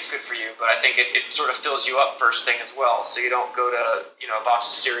 Obviously, it's good for you, but I think it sort of fills you up first thing as well, so you don't go to a box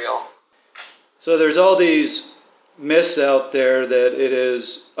of cereal. So there's all these myths out there that it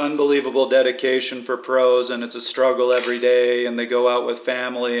is unbelievable dedication for pros and it's a struggle every day, and they go out with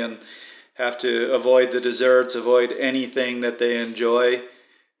family and have to avoid the desserts, avoid anything that they enjoy.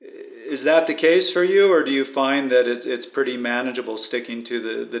 Is that the case for you, or do you find that it's pretty manageable sticking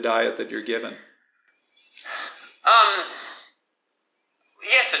to the diet that you're given?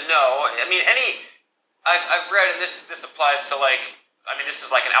 Yes and no. I've read, and this applies to this is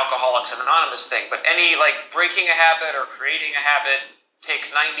like an Alcoholics Anonymous thing, but any breaking a habit or creating a habit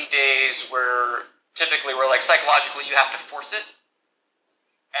takes 90 days where typically psychologically you have to force it,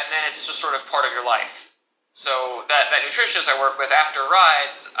 and then it's just sort of part of your life. So that nutritionist I work with after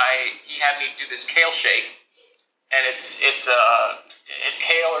rides, he had me do this kale shake, and it's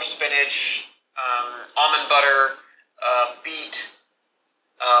kale or spinach, almond butter, beet.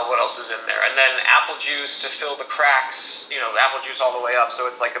 What else is in there? And then apple juice to fill the cracks. Apple juice all the way up, so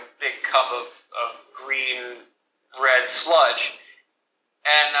it's like a big cup of green red sludge.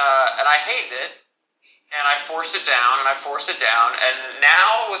 And I hated it. And I forced it down, and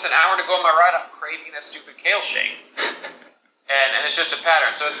now with an hour to go on my ride, I'm craving that stupid kale shake. and it's just a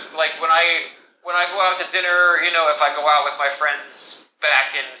pattern. So it's like when I go out to dinner, if I go out with my friends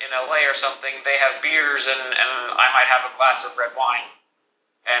back in LA or something, they have beers, and I might have a glass of red wine.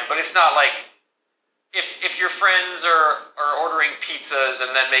 But it's not like if your friends are ordering pizzas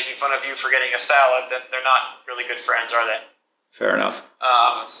and then making fun of you for getting a salad, then they're not really good friends, are they? Fair enough.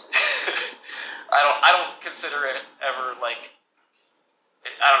 I don't consider it ever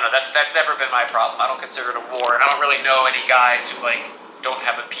I don't know. That's never been my problem. I don't consider it a war, and I don't really know any guys who don't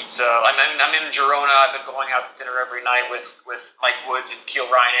have a pizza. I'm in Girona. I've been going out to dinner every night with Mike Woods and Keel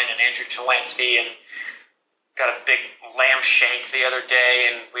Reinen and Andrew Talansky, and got a big lamb shank the other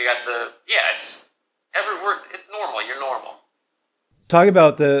day, and we got it's normal. You're normal. Talk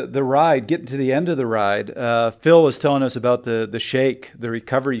about the ride, getting to the end of the ride. Phil was telling us about the shake, the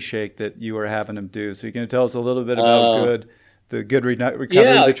recovery shake that you were having him do. So you can tell us a little bit about the good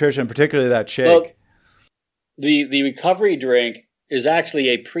recovery nutrition, particularly that shake. Well, the recovery drink is actually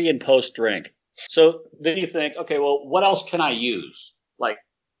a pre and post drink. So then you think, okay, well, what else can I use? Like,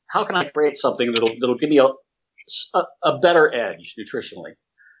 how can I create something that'll give me a better edge nutritionally?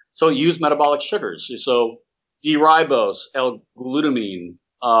 So use metabolic sugars. So D-ribose, L-glutamine.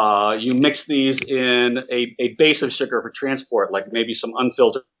 You mix these in a base of sugar for transport, like maybe some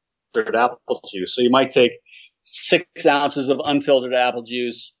unfiltered apple juice. So you might take 6 ounces of unfiltered apple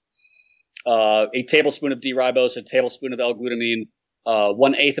juice, a tablespoon of D-ribose, a tablespoon of L-glutamine,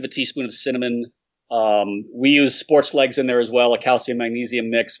 1/8 of a teaspoon of cinnamon. We use sports legs in there as well, a calcium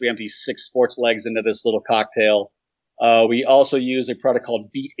magnesium mix. We empty 6 sports legs into this little cocktail. We also use a product called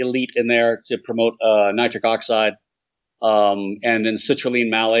Beet Elite in there to promote nitric oxide, and then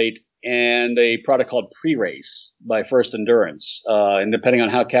citrulline malate, and a product called Pre-Race by First Endurance. And depending on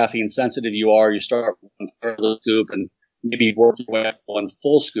how caffeine sensitive you are, you start with 1/3 of the scoop and maybe work your way up 1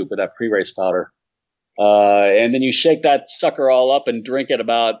 full scoop of that Pre-Race powder. And then you shake that sucker all up and drink it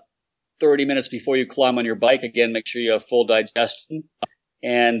about 30 minutes before you climb on your bike. Again, make sure you have full digestion.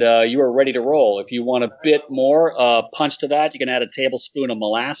 And you are ready to roll. If you want a bit more punch to that, you can add a tablespoon of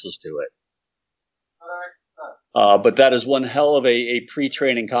molasses to it. But that is one hell of a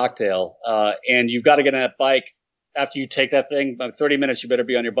pre-training cocktail. And you've got to get on that bike after you take that thing. About 30 minutes, you better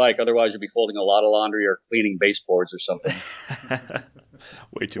be on your bike. Otherwise, you'll be folding a lot of laundry or cleaning baseboards or something.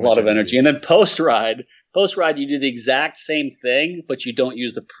 Way too much. A lot lot of energy. And then post-ride, you do the exact same thing, but you don't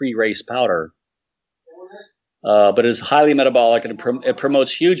use the pre-race powder. But it is highly metabolic and it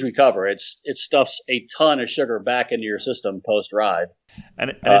promotes huge recovery. It stuffs a ton of sugar back into your system post-ride,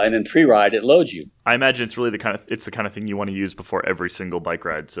 and then pre-ride it loads you. I imagine it's really the kind of thing you want to use before every single bike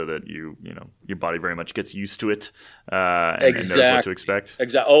ride, so that your body very much gets used to it and knows what to expect.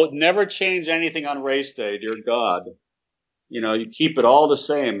 Exactly. Oh, never change anything on race day, dear God. You keep it all the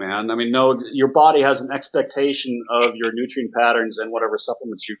same, man. I mean, no, your body has an expectation of your nutrient patterns and whatever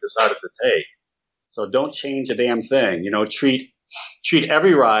supplements you've decided to take. So don't change a damn thing. Treat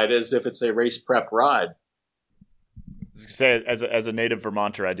every ride as if it's a race prep ride. Say, as a native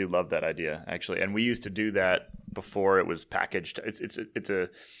Vermonter, I do love that idea, actually. And we used to do that before it was packaged.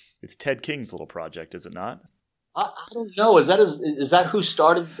 It's Ted King's little project, is it not? I don't know. Is that who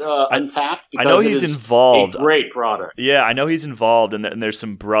started Untapped? Because I know he's involved. A great product. Yeah, I know he's involved, and there's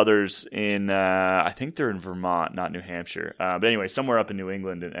some brothers in. I think they're in Vermont, not New Hampshire. But anyway, somewhere up in New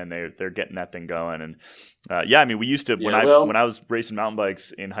England, and they're getting that thing going. And I mean, we used to when I was racing mountain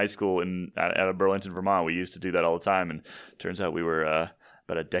bikes in high school out of Burlington, Vermont. We used to do that all the time, and turns out we were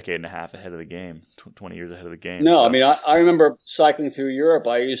about a decade and a half ahead of the game, 20 years ahead of the game. No, so. I mean, I remember cycling through Europe.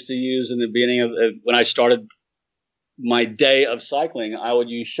 I used to use in the beginning of when I started my day of cycling, I would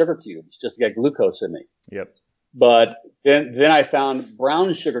use sugar cubes just to get glucose in me. Yep. But then I found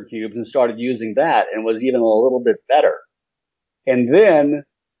brown sugar cubes and started using that, and was even a little bit better. And then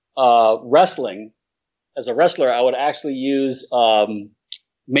wrestling, as a wrestler, I would actually use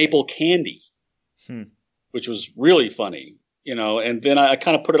maple candy, which was really funny, And then I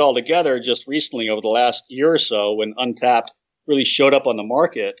kind of put it all together just recently over the last year or so when Untapped really showed up on the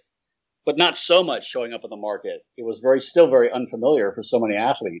market. But not so much showing up in the market. It was still very unfamiliar for so many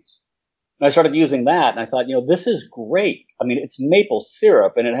athletes. And I started using that, and I thought, this is great. I mean, it's maple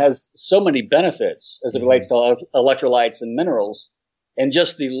syrup, and it has so many benefits as it relates to electrolytes and minerals, and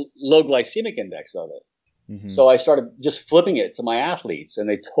just the low glycemic index of it. Mm-hmm. So I started just flipping it to my athletes, and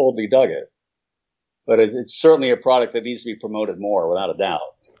they totally dug it. But it's certainly a product that needs to be promoted more, without a doubt.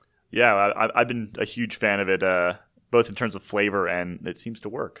 Yeah, I've been a huge fan of it. Both in terms of flavor, and it seems to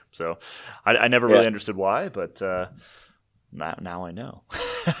work. So I never really understood why, but now I know.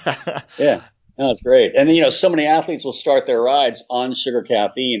 Yeah, no, it's great. And then, so many athletes will start their rides on sugar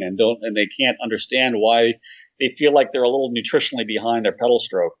caffeine and they can't understand why they feel like they're a little nutritionally behind their pedal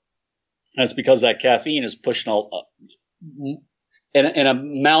stroke. And it's because that caffeine is pushing an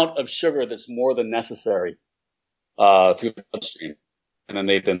amount of sugar that's more than necessary through the bloodstream, and then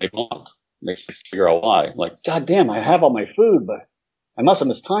they bump. They can't figure out why. Like, God damn, I have all my food, but I must have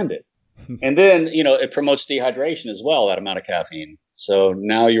mistimed it. And then, it promotes dehydration as well, that amount of caffeine. So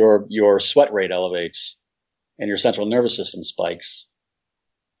now your sweat rate elevates and your central nervous system spikes.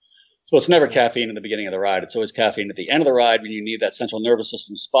 So it's never caffeine in the beginning of the ride. It's always caffeine at the end of the ride when you need that central nervous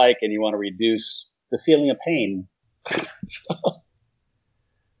system spike and you want to reduce the feeling of pain.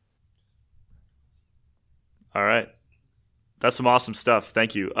 All right. That's some awesome stuff.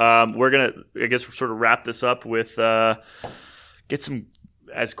 Thank you. We're going to, I guess, sort of wrap this up with get some,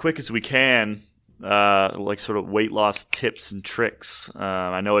 as quick as we can, sort of weight loss tips and tricks.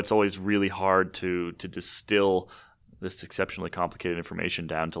 I know it's always really hard to distill this exceptionally complicated information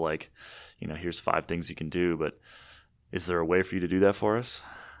down to like, here's 5 things you can do. But is there a way for you to do that for us?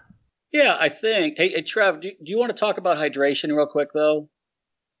 Yeah, I think. Hey, Trev, do you want to talk about hydration real quick though?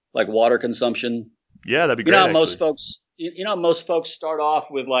 Like water consumption? Yeah, that'd be great. Most folks start off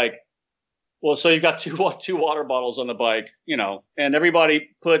with like, well, so you've got two water bottles on the bike, and everybody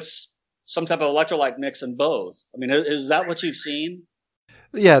puts some type of electrolyte mix in both. I mean, is that what you've seen?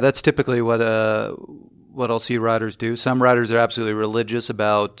 Yeah, that's typically what I'll see riders do. Some riders are absolutely religious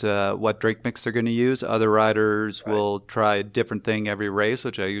about what drink mix they're going to use. Other riders will try a different thing every race,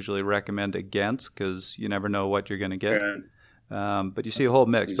 which I usually recommend against because you never know what you're going to get. But you see a whole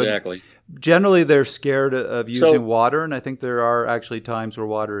mix. Exactly. But generally, they're scared of using water, and I think there are actually times where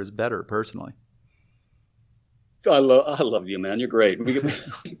water is better, personally. I love you, man. You're great. We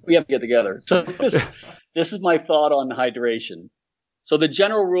have to get together. So this is my thought on hydration. So the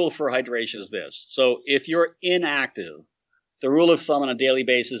general rule for hydration is this. So if you're inactive, the rule of thumb on a daily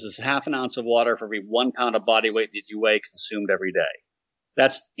basis is half an ounce of water for every 1 pound of body weight that you weigh consumed every day.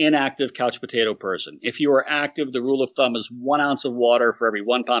 That's inactive couch potato person. If you are active, the rule of thumb is 1 ounce of water for every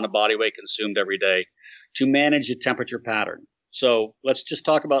 1 pound of body weight consumed every day to manage a temperature pattern. So let's just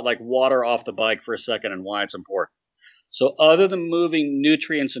talk about like water off the bike for a second and why it's important. So other than moving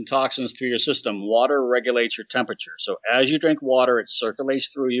nutrients and toxins through your system, water regulates your temperature. So as you drink water, it circulates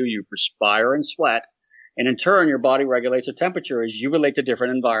through you, you perspire and sweat, and in turn, your body regulates the temperature as you relate to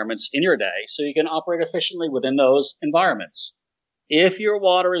different environments in your day so you can operate efficiently within those environments. If your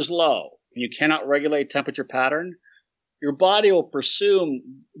water is low and you cannot regulate temperature pattern, your body will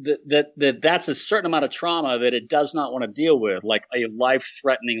presume that that's a certain amount of trauma that it does not want to deal with, like a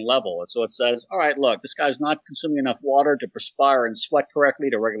life-threatening level. And so it says, all right, look, this guy's not consuming enough water to perspire and sweat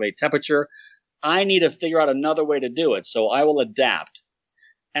correctly to regulate temperature. I need to figure out another way to do it, so I will adapt.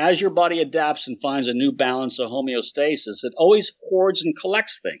 As your body adapts and finds a new balance of homeostasis, it always hoards and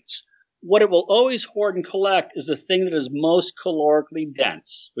collects things. What it will always hoard and collect is the thing that is most calorically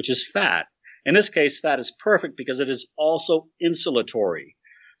dense, which is fat. In this case, fat is perfect because it is also insulatory.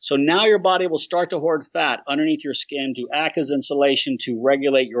 So now your body will start to hoard fat underneath your skin to act as insulation to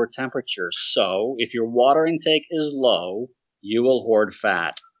regulate your temperature. So if your water intake is low, you will hoard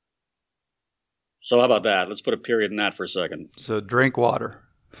fat. So how about that? Let's put a period in that for a second. So drink water.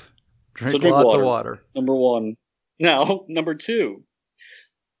 Drink lots water. Of water. Number 1. Now, number 2.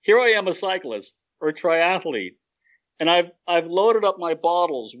 Here I am, a cyclist or a triathlete, and I've loaded up my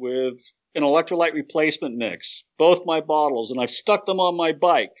bottles with an electrolyte replacement mix, both my bottles, and I've stuck them on my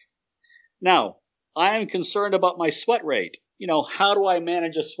bike. Now, I am concerned about my sweat rate. How do I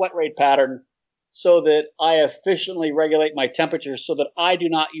manage a sweat rate pattern so that I efficiently regulate my temperature so that I do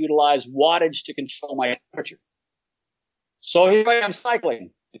not utilize wattage to control my temperature? So here I am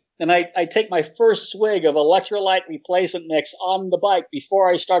cycling, and I take my first swig of electrolyte replacement mix on the bike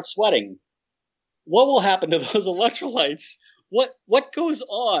before I start sweating. What will happen to those electrolytes? What goes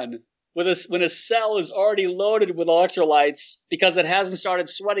on when a cell is already loaded with electrolytes because it hasn't started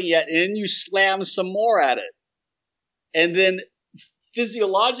sweating yet, and then you slam some more at it? And then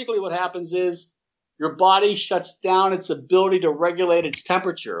physiologically what happens is your body shuts down its ability to regulate its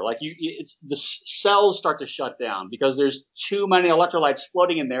temperature. Like the cells start to shut down because there's too many electrolytes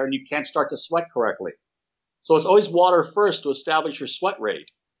floating in there and you can't start to sweat correctly. So it's always water first to establish your sweat rate.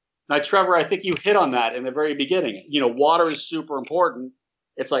 Now, Trevor, I think you hit on that in the very beginning. Water is super important.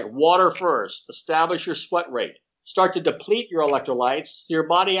 It's like water first, establish your sweat rate, start to deplete your electrolytes so your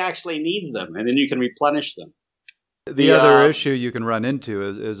body actually needs them, and then you can replenish them. The other issue you can run into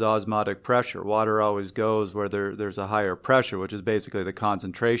is osmotic pressure. Water always goes where there's a higher pressure, which is basically the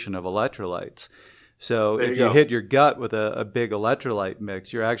concentration of electrolytes. So if you hit your gut with a big electrolyte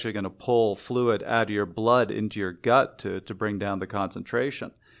mix, you're actually going to pull fluid out of your blood into your gut to bring down the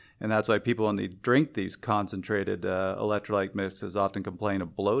concentration. And that's why people, when they drink these concentrated electrolyte mixes, often complain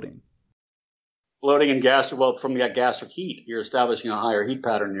of bloating. Bloating and from the gastric heat, you're establishing a higher heat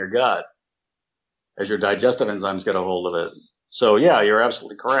pattern in your gut as your digestive enzymes get a hold of it. So yeah, you're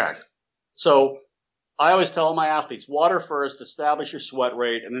absolutely correct. So I always tell my athletes, water first, establish your sweat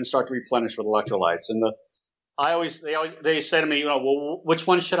rate, and then start to replenish with electrolytes. And they say to me, well, which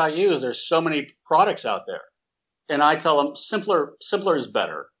one should I use? There's so many products out there. And I tell them simpler is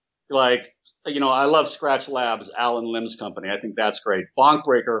better. Like, I love Scratch Labs, Alan Lim's company. I think that's great. Bonk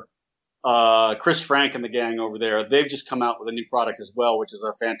Breaker, Chris Frank and the gang over there, they've just come out with a new product as well, which is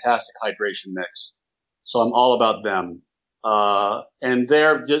a fantastic hydration mix. So I'm all about them. And they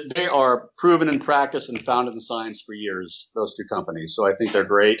are proven in practice and founded in science for years, those two companies. So I think they're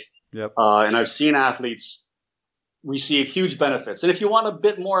great. Yep. And I've seen athletes receive huge benefits. And if you want a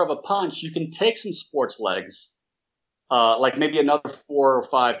bit more of a punch, you can take some sports legs like maybe another 4 or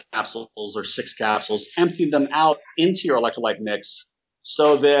 5 capsules or 6 capsules, empty them out into your electrolyte mix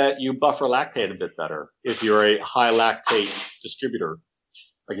so that you buffer lactate a bit better. If you're a high lactate distributor,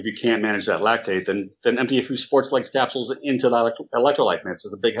 like if you can't manage that lactate, then empty a few Sports Legs capsules into the electrolyte mix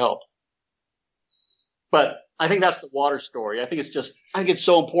is a big help. But I think that's the water story. I think it's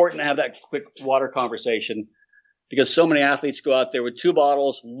so important to have that quick water conversation because so many athletes go out there with 2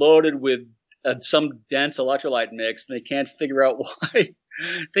 bottles loaded with some dense electrolyte mix, and they can't figure out why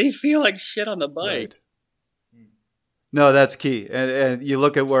they feel like shit on the bike. Right. No, that's key. And you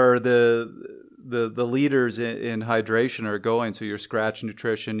look at where the leaders in hydration are going. So your Scratch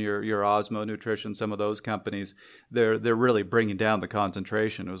Nutrition, your Osmo Nutrition, some of those companies, they're really bringing down the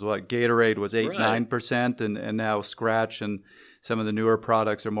concentration. It was what Gatorade was 8-9%, and now Scratch and some of the newer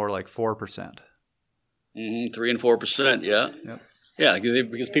products are more like 4%. 3 and 4%. Yeah. Yep. Yeah,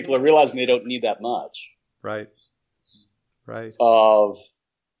 because people are realizing they don't need that much. Right.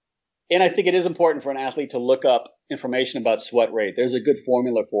 And I think it is important for an athlete to look up information about sweat rate. There's a good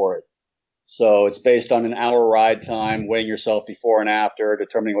formula for it. So it's based on an hour ride time, weighing yourself before and after,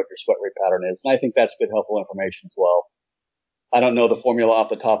 determining what your sweat rate pattern is. And I think that's good, helpful information as well. I don't know the formula off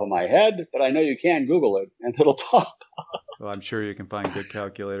the top of my head, but I know you can Google it and it'll pop. Well, I'm sure you can find good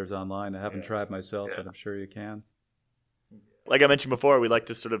calculators online. I haven't tried myself, but I'm sure you can. Like I mentioned before, we like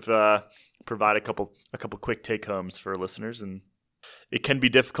to sort of provide a couple quick take homes for listeners, and it can be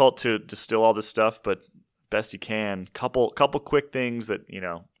difficult to distill all this stuff, but best you can. Couple quick things that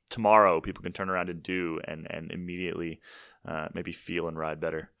tomorrow people can turn around and do and immediately maybe feel and ride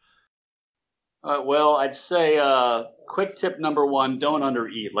better. Well, I'd say quick tip number 1: don't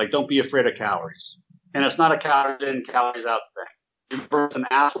undereat. Like, don't be afraid of calories, and it's not a calories in, calories out thing. For an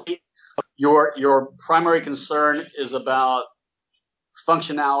athlete, your primary concern is about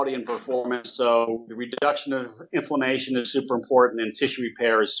functionality and performance. So the reduction of inflammation is super important and tissue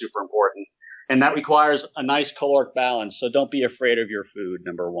repair is super important. And that requires a nice caloric balance. So don't be afraid of your food,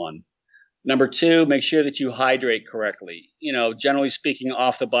 number 1. Number 2, make sure that you hydrate correctly. Generally speaking,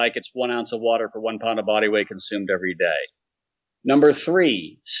 off the bike, it's 1 ounce of water for 1 pound of body weight consumed every day. Number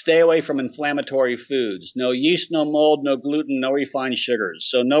 3, stay away from inflammatory foods. No yeast, no mold, no gluten, no refined sugars.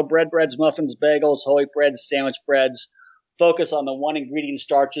 So no breads, muffins, bagels, whole wheat breads, sandwich breads. Focus on the 1 ingredient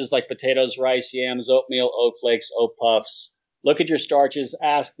starches like potatoes, rice, yams, oatmeal, oat flakes, oat puffs. Look at your starches,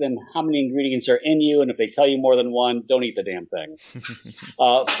 ask them how many ingredients are in you, and if they tell you more than 1, don't eat the damn thing.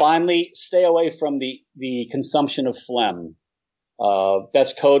 Finally, stay away from the consumption of phlegm.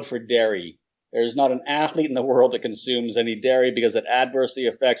 That's code for dairy. There's not an athlete in the world that consumes any dairy because it adversely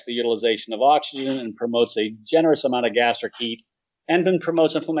affects the utilization of oxygen and promotes a generous amount of gastric heat and then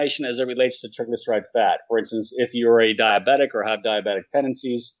promotes inflammation as it relates to triglyceride fat. For instance, if you're a diabetic or have diabetic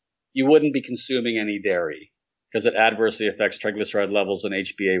tendencies, you wouldn't be consuming any dairy because it adversely affects triglyceride levels and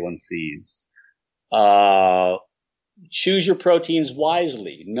HbA1cs. Choose your proteins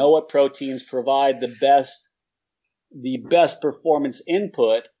wisely. Know what proteins provide the best performance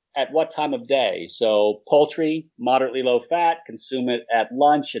input at what time of day. So poultry, moderately low fat, consume it at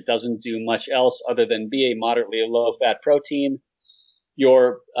lunch. It doesn't do much else other than be a moderately low fat protein.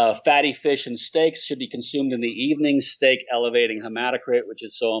 Your fatty fish and steaks should be consumed in the evening. Steak elevating hematocrit, which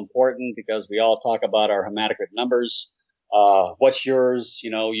is so important because we all talk about our hematocrit numbers. What's yours?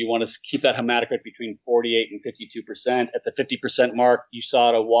 You want to keep that hematocrit between 48 and 52%. At the 50% mark,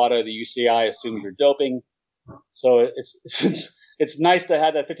 USADA, WADA, the UCI assumes you're doping. So it's nice to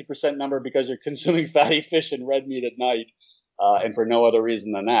have that 50% number because you're consuming fatty fish and red meat at night, and for no other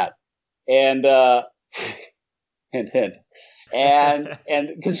reason than that. And hint, hint. And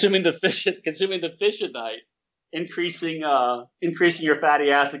consuming the fish at night, increasing your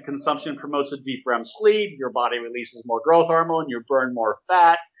fatty acid consumption promotes a deep REM sleep. Your body releases more growth hormone. You burn more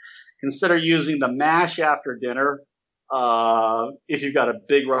fat. Consider using the MASH after dinner if you've got a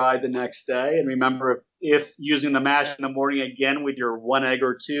big ride the next day. And remember, if using the MASH in the morning again with your 1 egg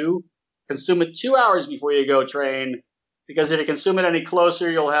or 2, consume it 2 hours before you go train. Because if you consume it any closer,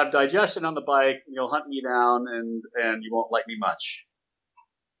 you'll have digestion on the bike, and you'll hunt me down, and you won't like me much.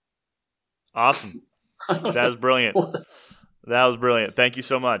 Awesome. That was brilliant. That was brilliant. Thank you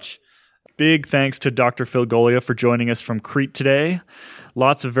so much. Big thanks to Dr. Phil Golia for joining us from Crete today.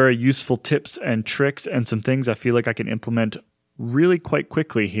 Lots of very useful tips and tricks and some things I feel like I can implement really quite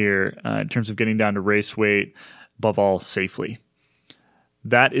quickly here in terms of getting down to race weight, above all, safely.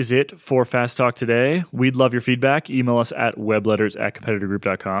 That is it for Fast Talk today. We'd love your feedback. Email us at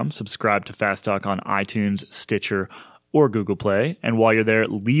webletters@competitorgroup.com. Subscribe to Fast Talk on iTunes, Stitcher, or Google Play. And while you're there,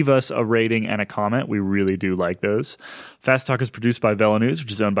 leave us a rating and a comment. We really do like those. Fast Talk is produced by VeloNews,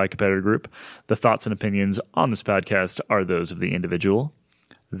 which is owned by Competitor Group. The thoughts and opinions on this podcast are those of the individual.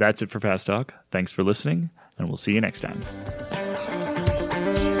 That's it for Fast Talk. Thanks for listening, and we'll see you next time.